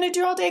what's she going to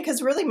do all day?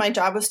 Because really my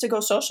job was to go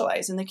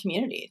socialize in the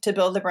community, to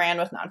build the brand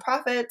with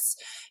nonprofits,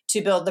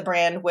 to build the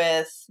brand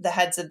with the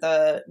heads of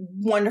the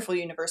wonderful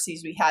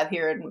universities we have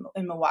here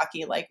in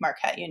Milwaukee, like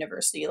Marquette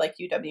University, like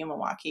UW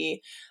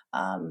Milwaukee,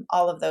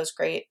 all of those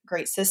great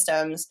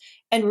systems.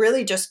 And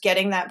really just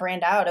getting that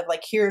brand out of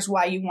like, here's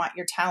why you want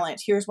your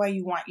talent. Here's why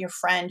you want your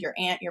friend, your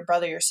aunt, your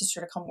brother, your sister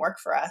to come work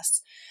for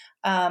us.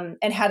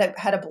 And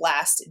had a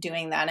blast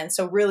doing that. And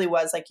so really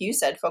was, like you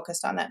said,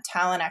 focused on that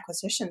talent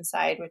acquisition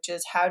side, which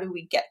is how do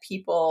we get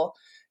people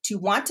to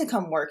want to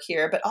come work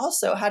here, but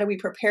also how do we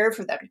prepare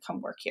for them to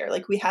come work here?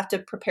 Like, we have to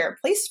prepare a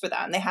place for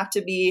them. They have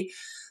to be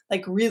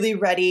like really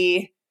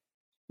ready.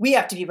 We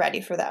have to be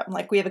ready for them.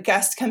 Like, we have a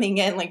guest coming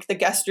in, like the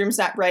guest room's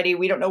not ready.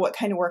 We don't know what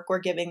kind of work we're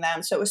giving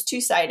them. So it was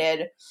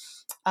two-sided,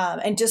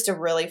 and just a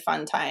really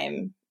fun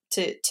time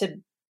to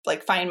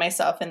like find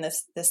myself in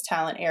this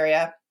talent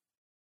area.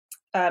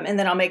 And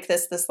then I'll make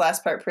this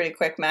last part pretty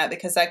quick, Matt,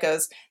 because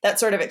that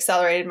sort of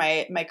accelerated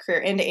my career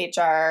into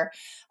HR.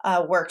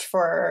 Worked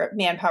for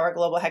Manpower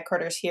Global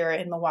Headquarters here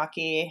in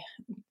Milwaukee.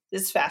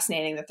 It's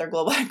fascinating that their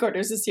global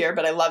headquarters is here,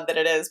 but I love that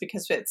it is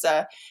because it's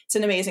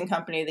an amazing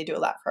company. They do a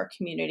lot for our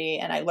community,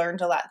 and I learned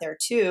a lot there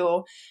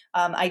too.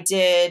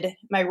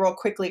 My role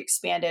quickly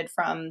expanded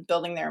from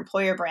building their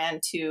employer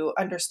brand to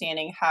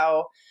understanding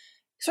how,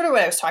 sort of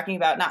what I was talking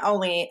about, not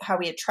only how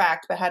we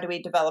attract, but how do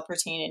we develop,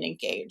 retain, and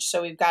engage.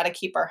 So we've got to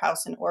keep our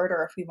house in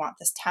order if we want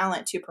this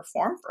talent to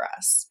perform for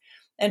us.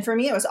 And for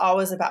me, it was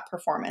always about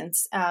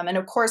performance. And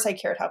of course, I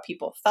cared how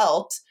people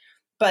felt,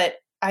 but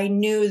I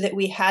knew that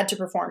we had to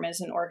perform as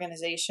an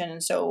organization.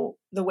 And so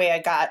the way I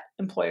got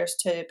employers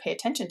to pay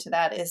attention to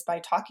that is by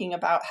talking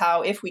about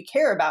how, if we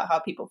care about how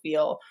people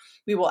feel,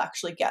 we will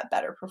actually get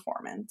better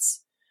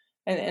performance.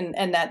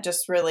 And that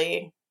just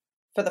really,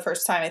 for the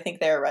first time, I think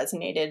there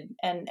resonated,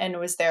 and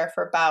was there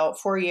for about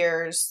 4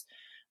 years.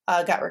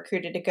 Got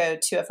recruited to go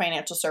to a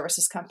financial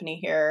services company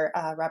here,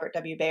 Robert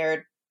W.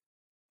 Baird,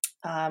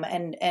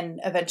 and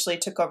eventually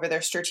took over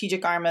their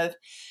strategic arm of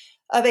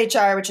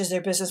HR, which is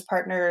their business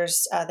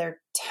partners,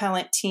 their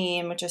talent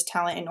team, which is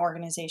talent and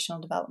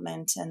organizational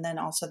development, and then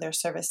also their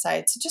service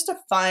side. So just a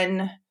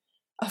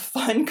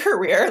fun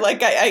career.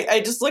 Like,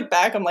 I just look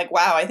back, I'm like,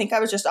 wow, I think I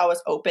was just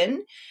always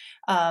open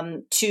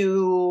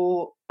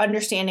to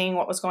understanding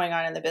what was going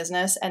on in the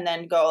business, and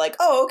then go like,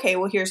 oh, okay,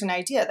 well, here's an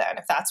idea then.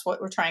 If that's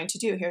what we're trying to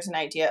do, here's an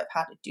idea of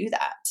how to do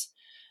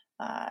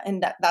that.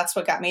 And that's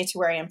what got me to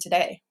where I am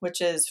today,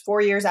 which is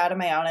 4 years out of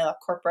my own. I left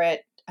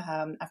corporate.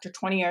 After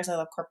 20 years, I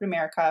left corporate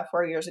America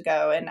 4 years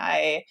ago, and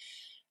I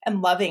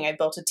am loving. I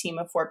built a team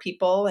of 4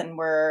 people, and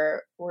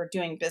we're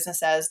doing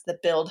business as the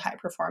Build High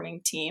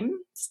Performing Teams.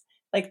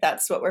 Like,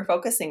 that's what we're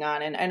focusing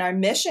on. And our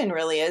mission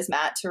really is,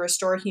 Matt, to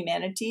restore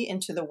humanity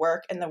into the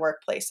work and the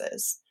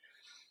workplaces.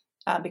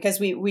 Because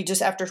we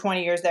just, after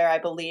 20 years there, I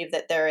believe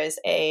that there is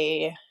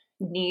a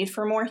need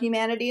for more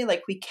humanity.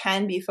 Like, we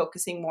can be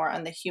focusing more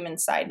on the human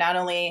side, not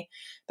only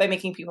by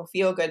making people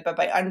feel good, but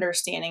by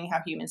understanding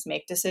how humans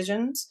make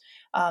decisions,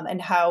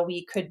 and how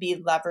we could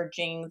be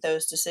leveraging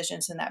those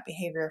decisions and that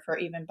behavior for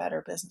even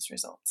better business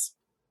results.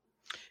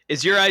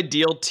 Is your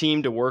ideal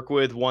team to work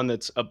with one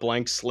that's a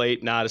blank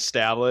slate, not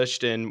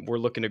established, and we're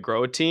looking to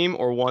grow a team,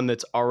 or one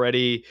that's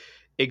already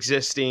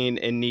existing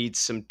and needs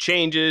some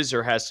changes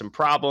or has some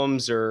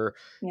problems, or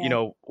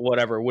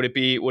whatever? Would it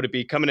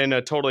be coming in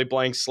a totally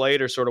blank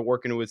slate, or sort of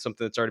working with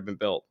something that's already been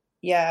built?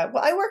 Yeah,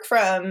 well, I work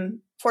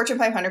from Fortune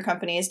 500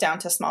 companies down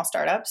to small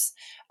startups,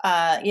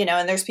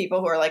 and there's people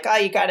who are like, oh,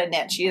 you got a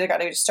niche. You either got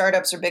to do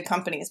startups or big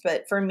companies.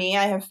 But for me,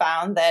 I have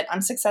found that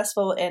I'm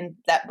successful in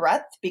that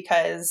breadth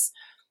because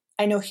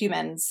I know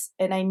humans,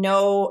 and I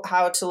know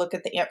how to look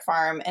at the ant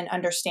farm and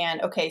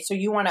understand, okay, so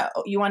you want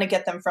to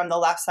get them from the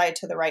left side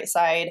to the right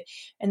side,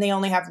 and they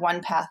only have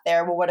one path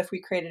there. Well, what if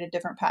we created a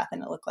different path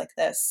and it looked like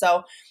this?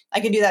 So I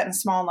can do that in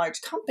small and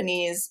large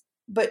companies,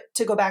 But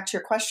to go back to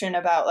your question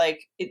about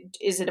like,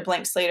 is it a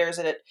blank slate or is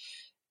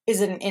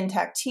it an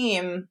intact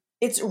team?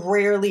 It's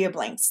rarely a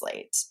blank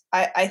slate.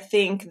 I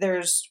think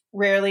there's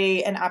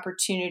rarely an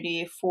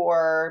opportunity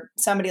for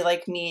somebody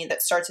like me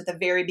that starts at the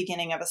very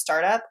beginning of a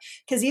startup.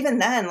 Because even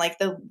then, like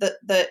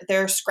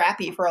they're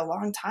scrappy for a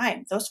long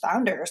time. Those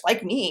founders,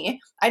 like me,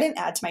 I didn't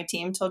add to my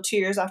team until 2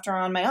 years after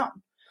I'm on my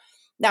own.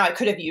 Now, I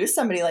could have used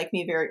somebody like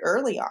me very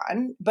early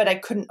on, but I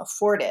couldn't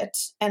afford it.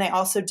 And I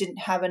also didn't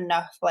have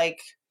enough, like,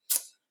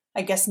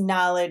 I guess,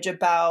 knowledge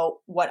about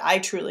what I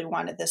truly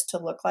wanted this to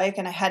look like.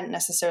 And I hadn't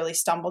necessarily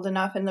stumbled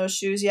enough in those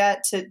shoes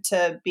yet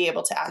to be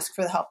able to ask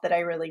for the help that I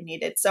really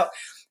needed. So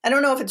I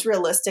don't know if it's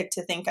realistic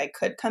to think I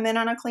could come in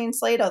on a clean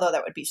slate, although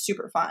that would be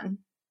super fun.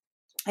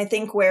 I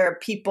think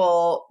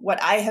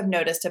what I have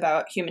noticed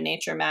about human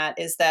nature, Matt,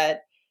 is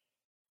that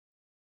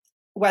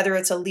whether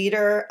it's a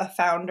leader, a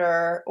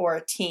founder, or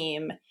a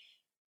team,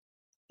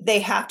 they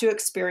have to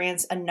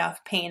experience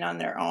enough pain on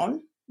their own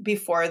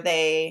before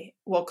they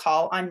will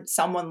call on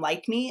someone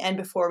like me and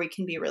before we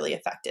can be really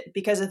affected.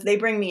 Because if they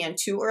bring me in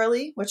too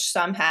early, which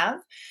some have,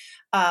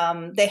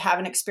 they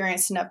haven't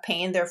experienced enough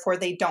pain. Therefore,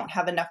 they don't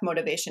have enough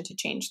motivation to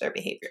change their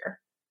behavior.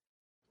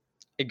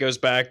 It goes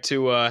back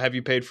to have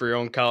you paid for your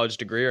own college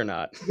degree or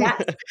not?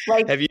 Yes.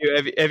 Like, have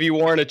you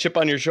worn a chip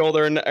on your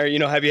shoulder,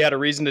 or have you had a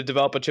reason to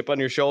develop a chip on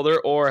your shoulder,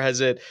 or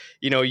has it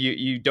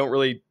you don't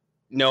really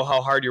know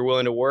how hard you're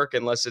willing to work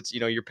unless it's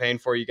you're paying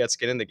for it, you got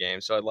skin in the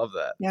game. So I love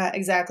that. Yeah,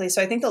 exactly.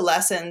 So I think the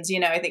lessons,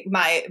 I think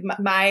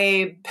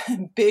my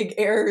big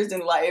errors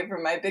in life or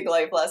my big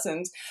life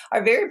lessons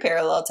are very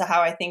parallel to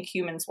how I think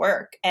humans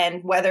work,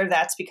 and whether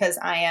that's because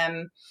I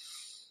am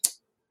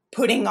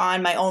putting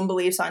on my own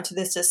beliefs onto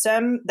the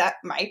system, that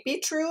might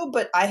be true,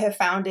 but I have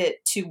found it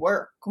to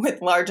work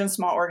with large and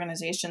small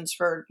organizations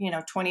for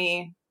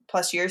 20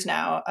 plus years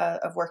now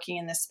of working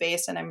in this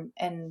space, and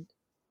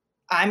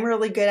I'm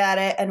really good at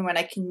it. And when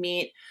I can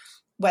meet,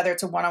 whether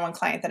it's a one-on-one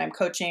client that I'm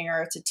coaching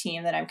or it's a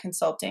team that I'm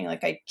consulting,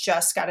 like I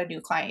just got a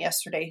new client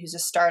yesterday who's a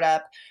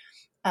startup,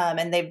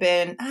 and they've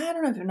been, I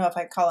don't even know if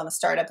I call them a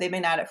startup. They've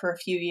been at it for a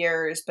few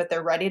years, but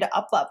they're ready to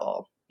up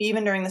level.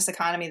 Even during this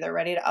economy, they're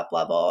ready to up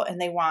level and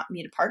they want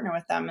me to partner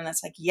with them. And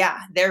it's like,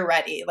 yeah, they're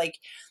ready. Like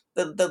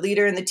the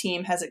leader in the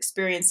team has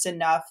experienced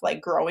enough like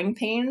growing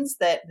pains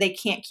that they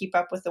can't keep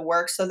up with the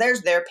work. So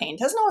there's their pain. It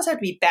doesn't always have to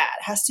be bad.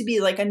 It has to be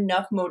like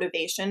enough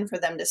motivation for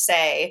them to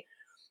say,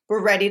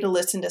 we're ready to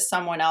listen to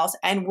someone else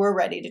and we're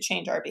ready to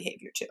change our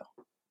behavior too.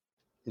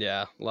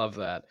 Yeah, love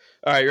that.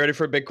 All right, you ready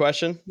for a big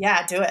question?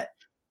 Yeah, do it.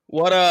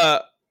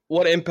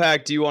 What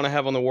impact do you want to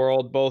have on the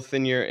world, both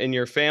in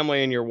your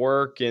family and your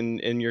work and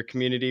in your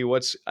community?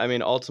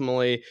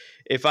 Ultimately,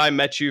 if I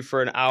met you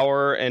for an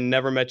hour and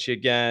never met you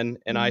again,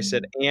 and I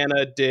said,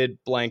 Anna did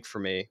blank for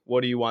me,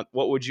 what do you want?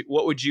 What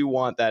would you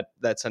want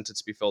that sentence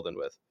to be filled in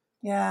with?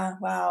 Yeah,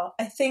 wow.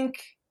 I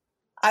think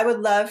I would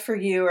love for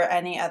you or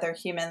any other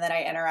human that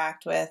I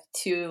interact with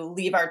to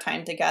leave our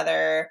time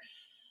together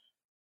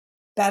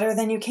better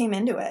than you came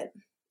into it.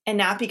 And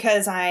not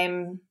because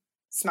I'm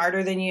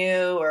smarter than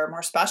you or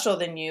more special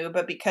than you,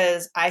 but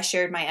because I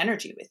shared my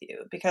energy with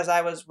you, because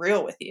I was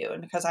real with you,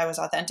 and because I was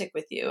authentic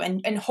with you.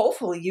 And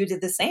hopefully you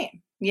did the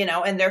same,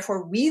 and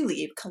therefore we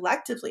leave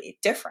collectively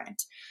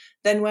different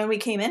than when we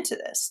came into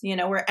this.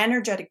 We're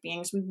energetic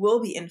beings. We will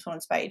be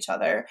influenced by each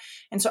other.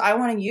 And so I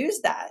want to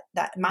use that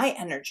my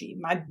energy,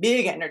 my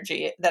big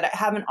energy that I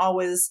haven't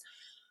always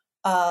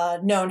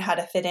known how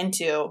to fit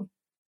into.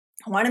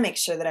 I want to make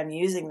sure that I'm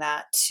using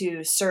that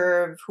to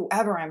serve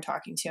whoever I'm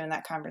talking to in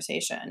that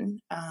conversation.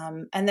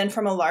 And then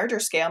from a larger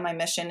scale, my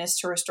mission is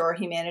to restore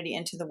humanity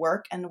into the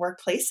work and the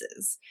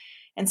workplaces.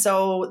 And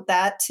so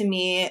that to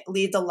me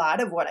leads a lot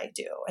of what I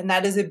do. And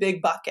that is a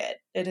big bucket.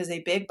 It is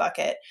a big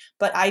bucket.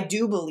 But I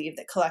do believe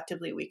that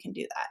collectively we can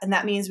do that. And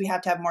that means we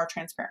have to have more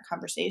transparent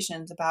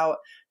conversations about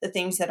the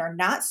things that are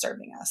not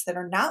serving us, that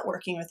are not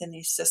working within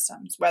these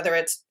systems, whether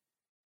it's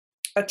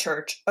a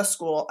church, a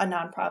school, a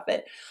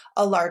nonprofit,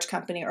 a large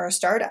company, or a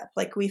startup.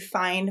 Like we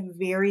find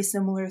very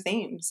similar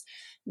themes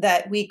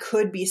that we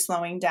could be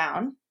slowing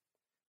down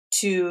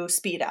to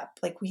speed up.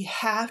 Like we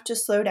have to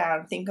slow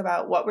down, think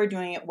about what we're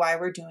doing it, why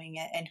we're doing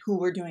it, and who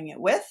we're doing it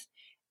with.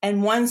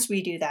 And once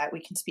we do that, we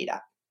can speed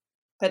up.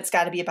 But it's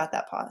got to be about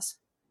that pause.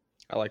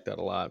 I like that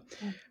a lot.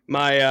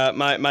 Yeah.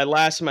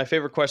 My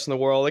favorite question in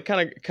the world, it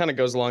kind of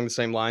goes along the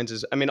same lines,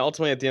 is,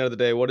 ultimately at the end of the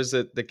day, what is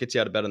it that gets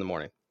you out of bed in the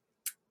morning?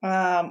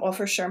 Well,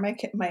 for sure, my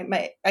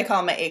I call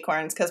them my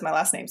acorns because my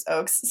last name's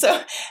Oaks. So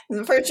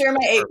for sure,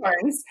 my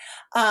acorns,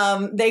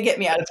 they get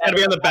me out of bed. It's got to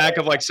be on the back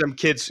of like some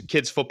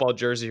kids football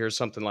jersey or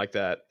something like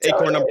that. Totally.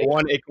 Acorn number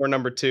 1, acorn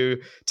number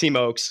 2, Team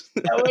Oaks.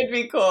 That would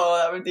be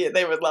cool.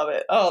 They would love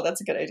it. Oh, that's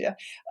a good idea.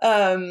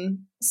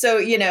 So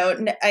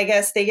I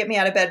guess they get me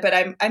out of bed, but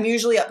I'm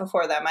usually up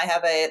before them. I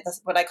have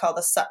what I call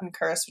the Sutton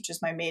curse, which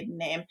is my maiden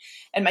name,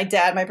 and my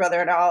dad, my brother,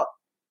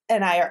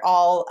 and I are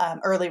all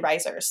early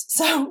risers.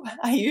 So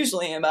I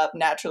usually am up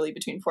naturally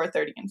between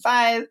 4:30 and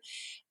 5.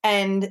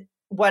 And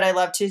what I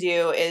love to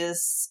do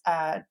is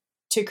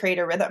to create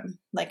a rhythm.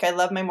 Like, I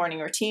love my morning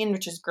routine,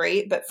 which is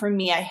great, but for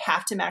me, I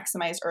have to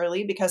maximize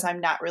early because I'm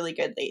not really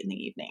good late in the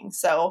evening.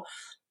 So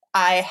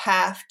I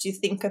have to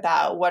think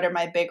about what are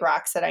my big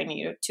rocks that I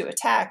need to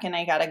attack. And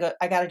I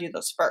gotta do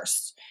those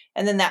first.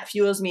 And then that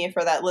fuels me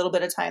for that little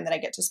bit of time that I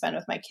get to spend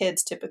with my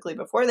kids, typically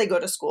before they go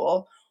to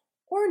school,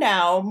 or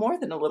now more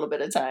than a little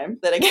bit of time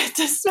that I get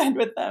to spend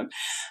with them.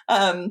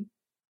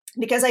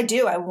 Because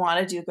I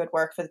want to do good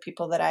work for the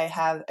people that I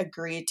have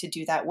agreed to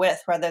do that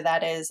with, whether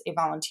that is a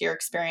volunteer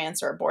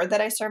experience or a board that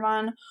I serve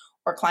on,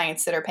 or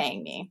clients that are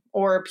paying me,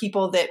 or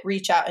people that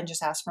reach out and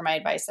just ask for my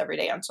advice every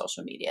day on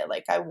social media.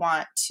 Like, I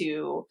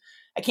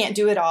can't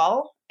do it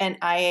all. And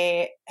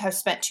I have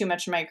spent too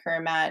much of my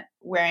career, Matt,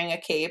 wearing a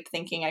cape,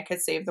 thinking I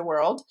could save the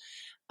world,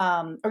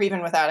 or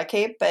even without a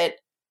cape, but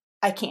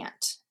I can't.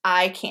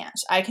 I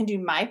can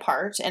do my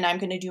part, and I'm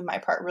going to do my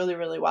part really,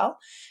 really well.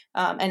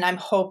 And I'm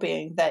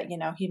hoping that,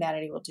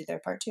 humanity will do their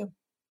part too.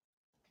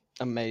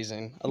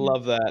 Amazing. I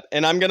love that.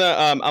 And I'm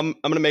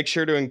gonna make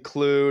sure to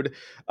include,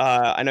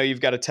 I know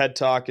you've got a TED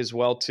Talk as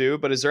well too,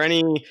 but is there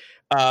any,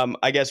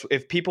 I guess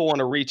if people want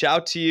to reach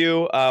out to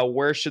you,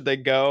 where should they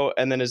go?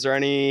 And then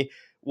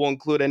we'll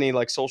include any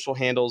like social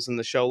handles in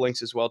the show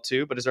links as well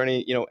too, but is there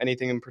any,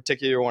 anything in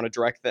particular you want to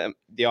direct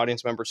the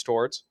audience members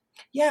towards?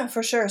 Yeah,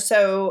 for sure.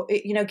 So,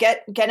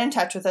 get in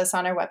touch with us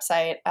on our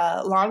website.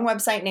 Long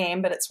website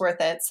name, but it's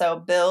worth it.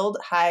 So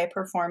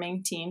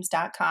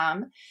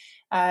buildhighperformingteams.com.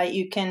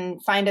 You can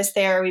find us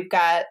there. We've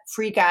got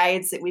free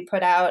guides that we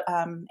put out,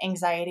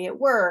 anxiety at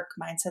work,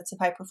 mindsets of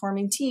high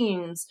performing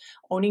teams,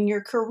 owning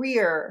your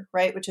career,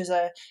 right? Which is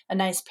a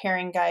nice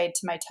pairing guide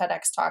to my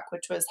TEDx talk,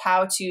 which was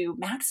how to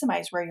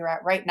maximize where you're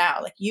at right now.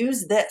 Like,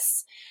 use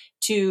this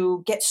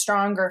to get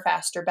stronger,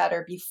 faster,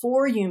 better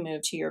before you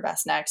move to your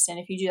best next. And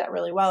if you do that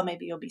really well,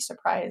 maybe you'll be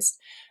surprised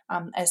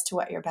as to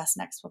what your best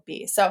next will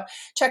be. So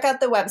check out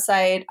the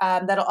website.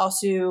 That'll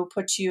also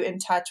put you in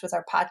touch with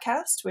our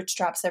podcast, which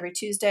drops every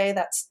Tuesday.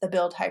 That's the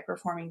Build High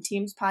Performing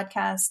Teams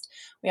podcast.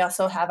 We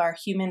also have our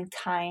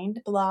Humankind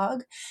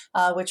blog,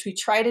 which we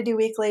try to do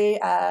weekly.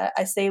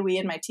 I say we,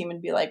 and my team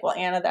would be like, well,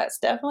 Anna, that's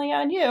definitely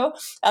on you.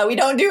 We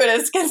don't do it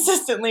as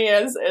consistently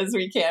as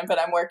we can, but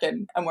I'm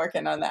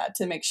working on that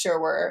to make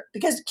sure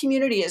because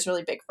community is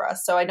really big for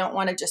us. So I don't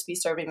want to just be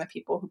serving the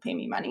people who pay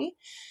me money.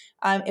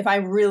 If I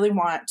really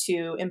want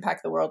to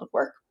impact the world of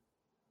work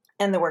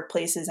and the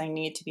workplaces, I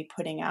need to be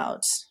I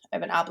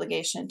have an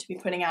obligation to be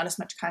putting out as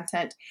much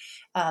content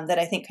that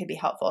I think could be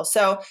helpful.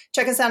 So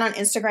check us out on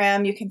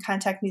Instagram. You can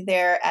contact me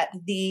there at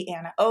the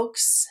Anna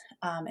Oakes.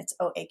 It's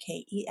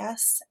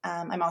Oakes.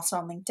 I'm also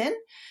on LinkedIn.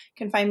 You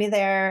can find me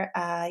there.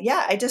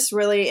 I just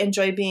really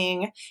enjoy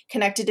being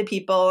connected to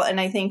people. And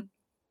I think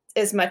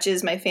as much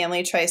as my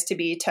family tries to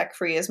be tech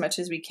free as much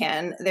as we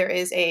can, there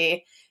is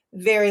a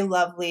very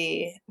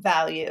lovely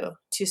value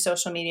to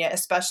social media,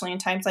 especially in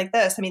times like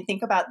this. I mean,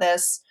 think about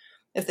this.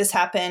 If this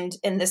happened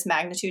in this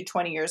magnitude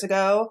 20 years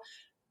ago,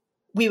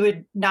 we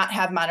would not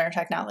have modern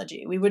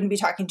technology. We wouldn't be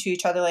talking to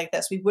each other like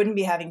this. We wouldn't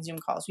be having Zoom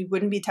calls. We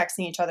wouldn't be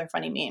texting each other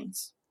funny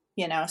memes,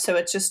 So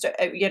it's just,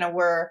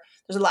 there's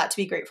a lot to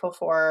be grateful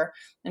for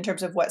in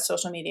terms of what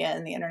social media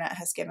and the internet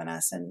has given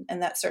us. And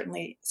that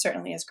certainly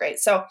is great.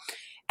 So,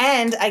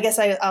 and I guess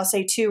I'll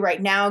say too,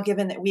 right now,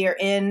 given that we are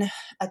in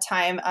a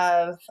time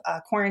of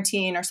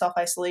quarantine or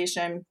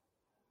self-isolation,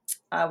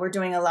 we're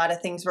doing a lot of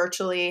things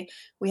virtually.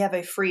 We have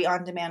a free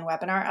on-demand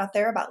webinar out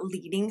there about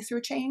leading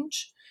through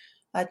change.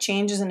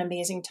 Change is an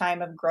amazing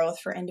time of growth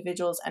for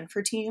individuals and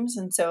for teams.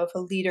 And so if a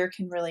leader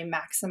can really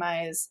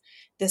maximize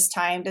this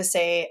time to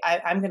say,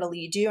 I'm going to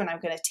lead you and I'm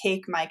going to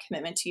take my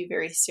commitment to you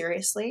very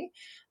seriously.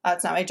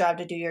 It's not my job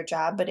to do your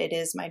job, but it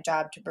is my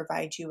job to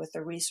provide you with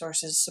the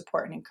resources,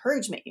 support, and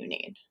encouragement you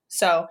need.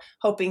 So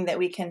hoping that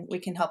we can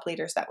help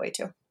leaders that way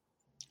too.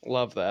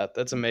 Love that.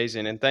 That's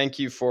amazing. And thank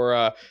you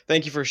for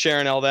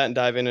sharing all that and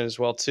diving in as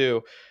well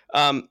too.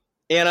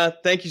 Anna,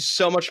 thank you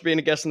so much for being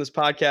a guest on this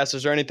podcast.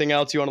 Is there anything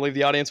else you want to leave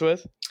the audience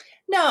with?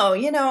 No,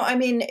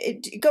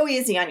 go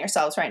easy on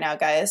yourselves right now,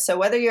 guys. So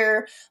whether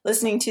you're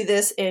listening to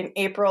this in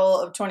April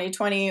of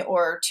 2020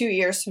 or 2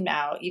 years from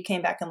now, you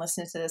came back and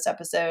listened to this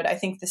episode, I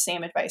think the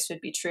same advice would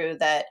be true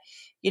that,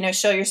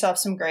 show yourself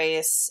some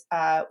grace.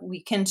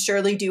 We can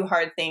surely do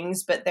hard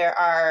things, but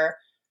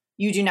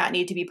you do not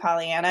need to be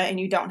Pollyanna, and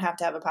you don't have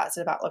to have a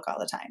positive outlook all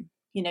the time.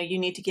 You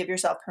need to give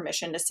yourself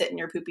permission to sit in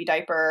your poopy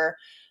diaper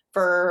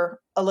for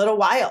a little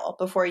while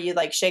before you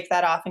shake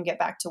that off and get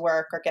back to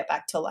work or get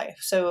back to life.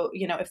 So,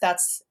 if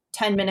that's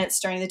 10 minutes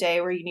during the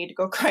day where you need to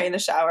go cry in the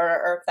shower,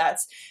 or if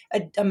that's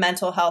a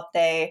mental health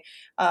day,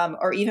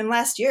 or even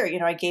last year,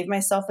 I gave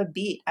myself a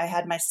beat. I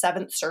had my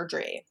 7th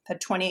surgery,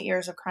 had 28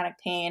 years of chronic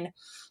pain,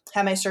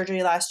 had my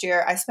surgery last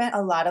year. I spent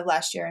a lot of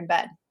last year in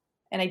bed,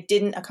 and I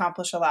didn't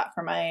accomplish a lot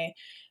for my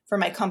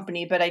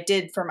company, but I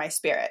did for my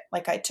spirit.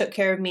 I took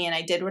care of me and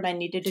I did what I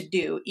needed to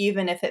do,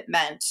 even if it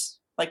meant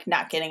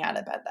not getting out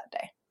of bed that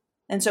day.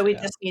 And so we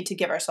just need to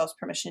give ourselves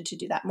permission to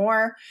do that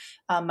more.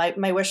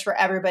 My wish for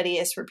everybody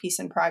is for peace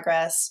and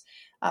progress.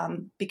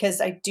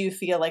 because I do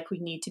feel like we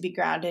need to be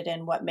grounded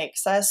in what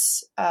makes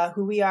us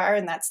who we are,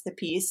 and that's the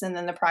peace. And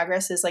then the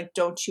progress is like,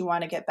 don't you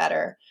want to get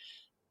better?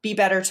 Be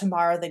better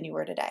tomorrow than you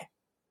were today.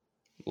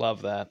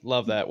 Love that.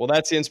 Love that. Well,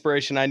 that's the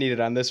inspiration I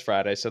needed on this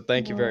Friday. So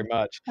thank you very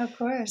much. Of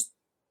course.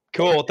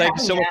 Cool. Thank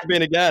you so much for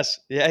being a guest.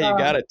 Yeah, you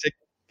got it.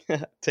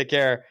 Take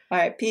care. All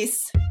right.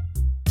 Peace.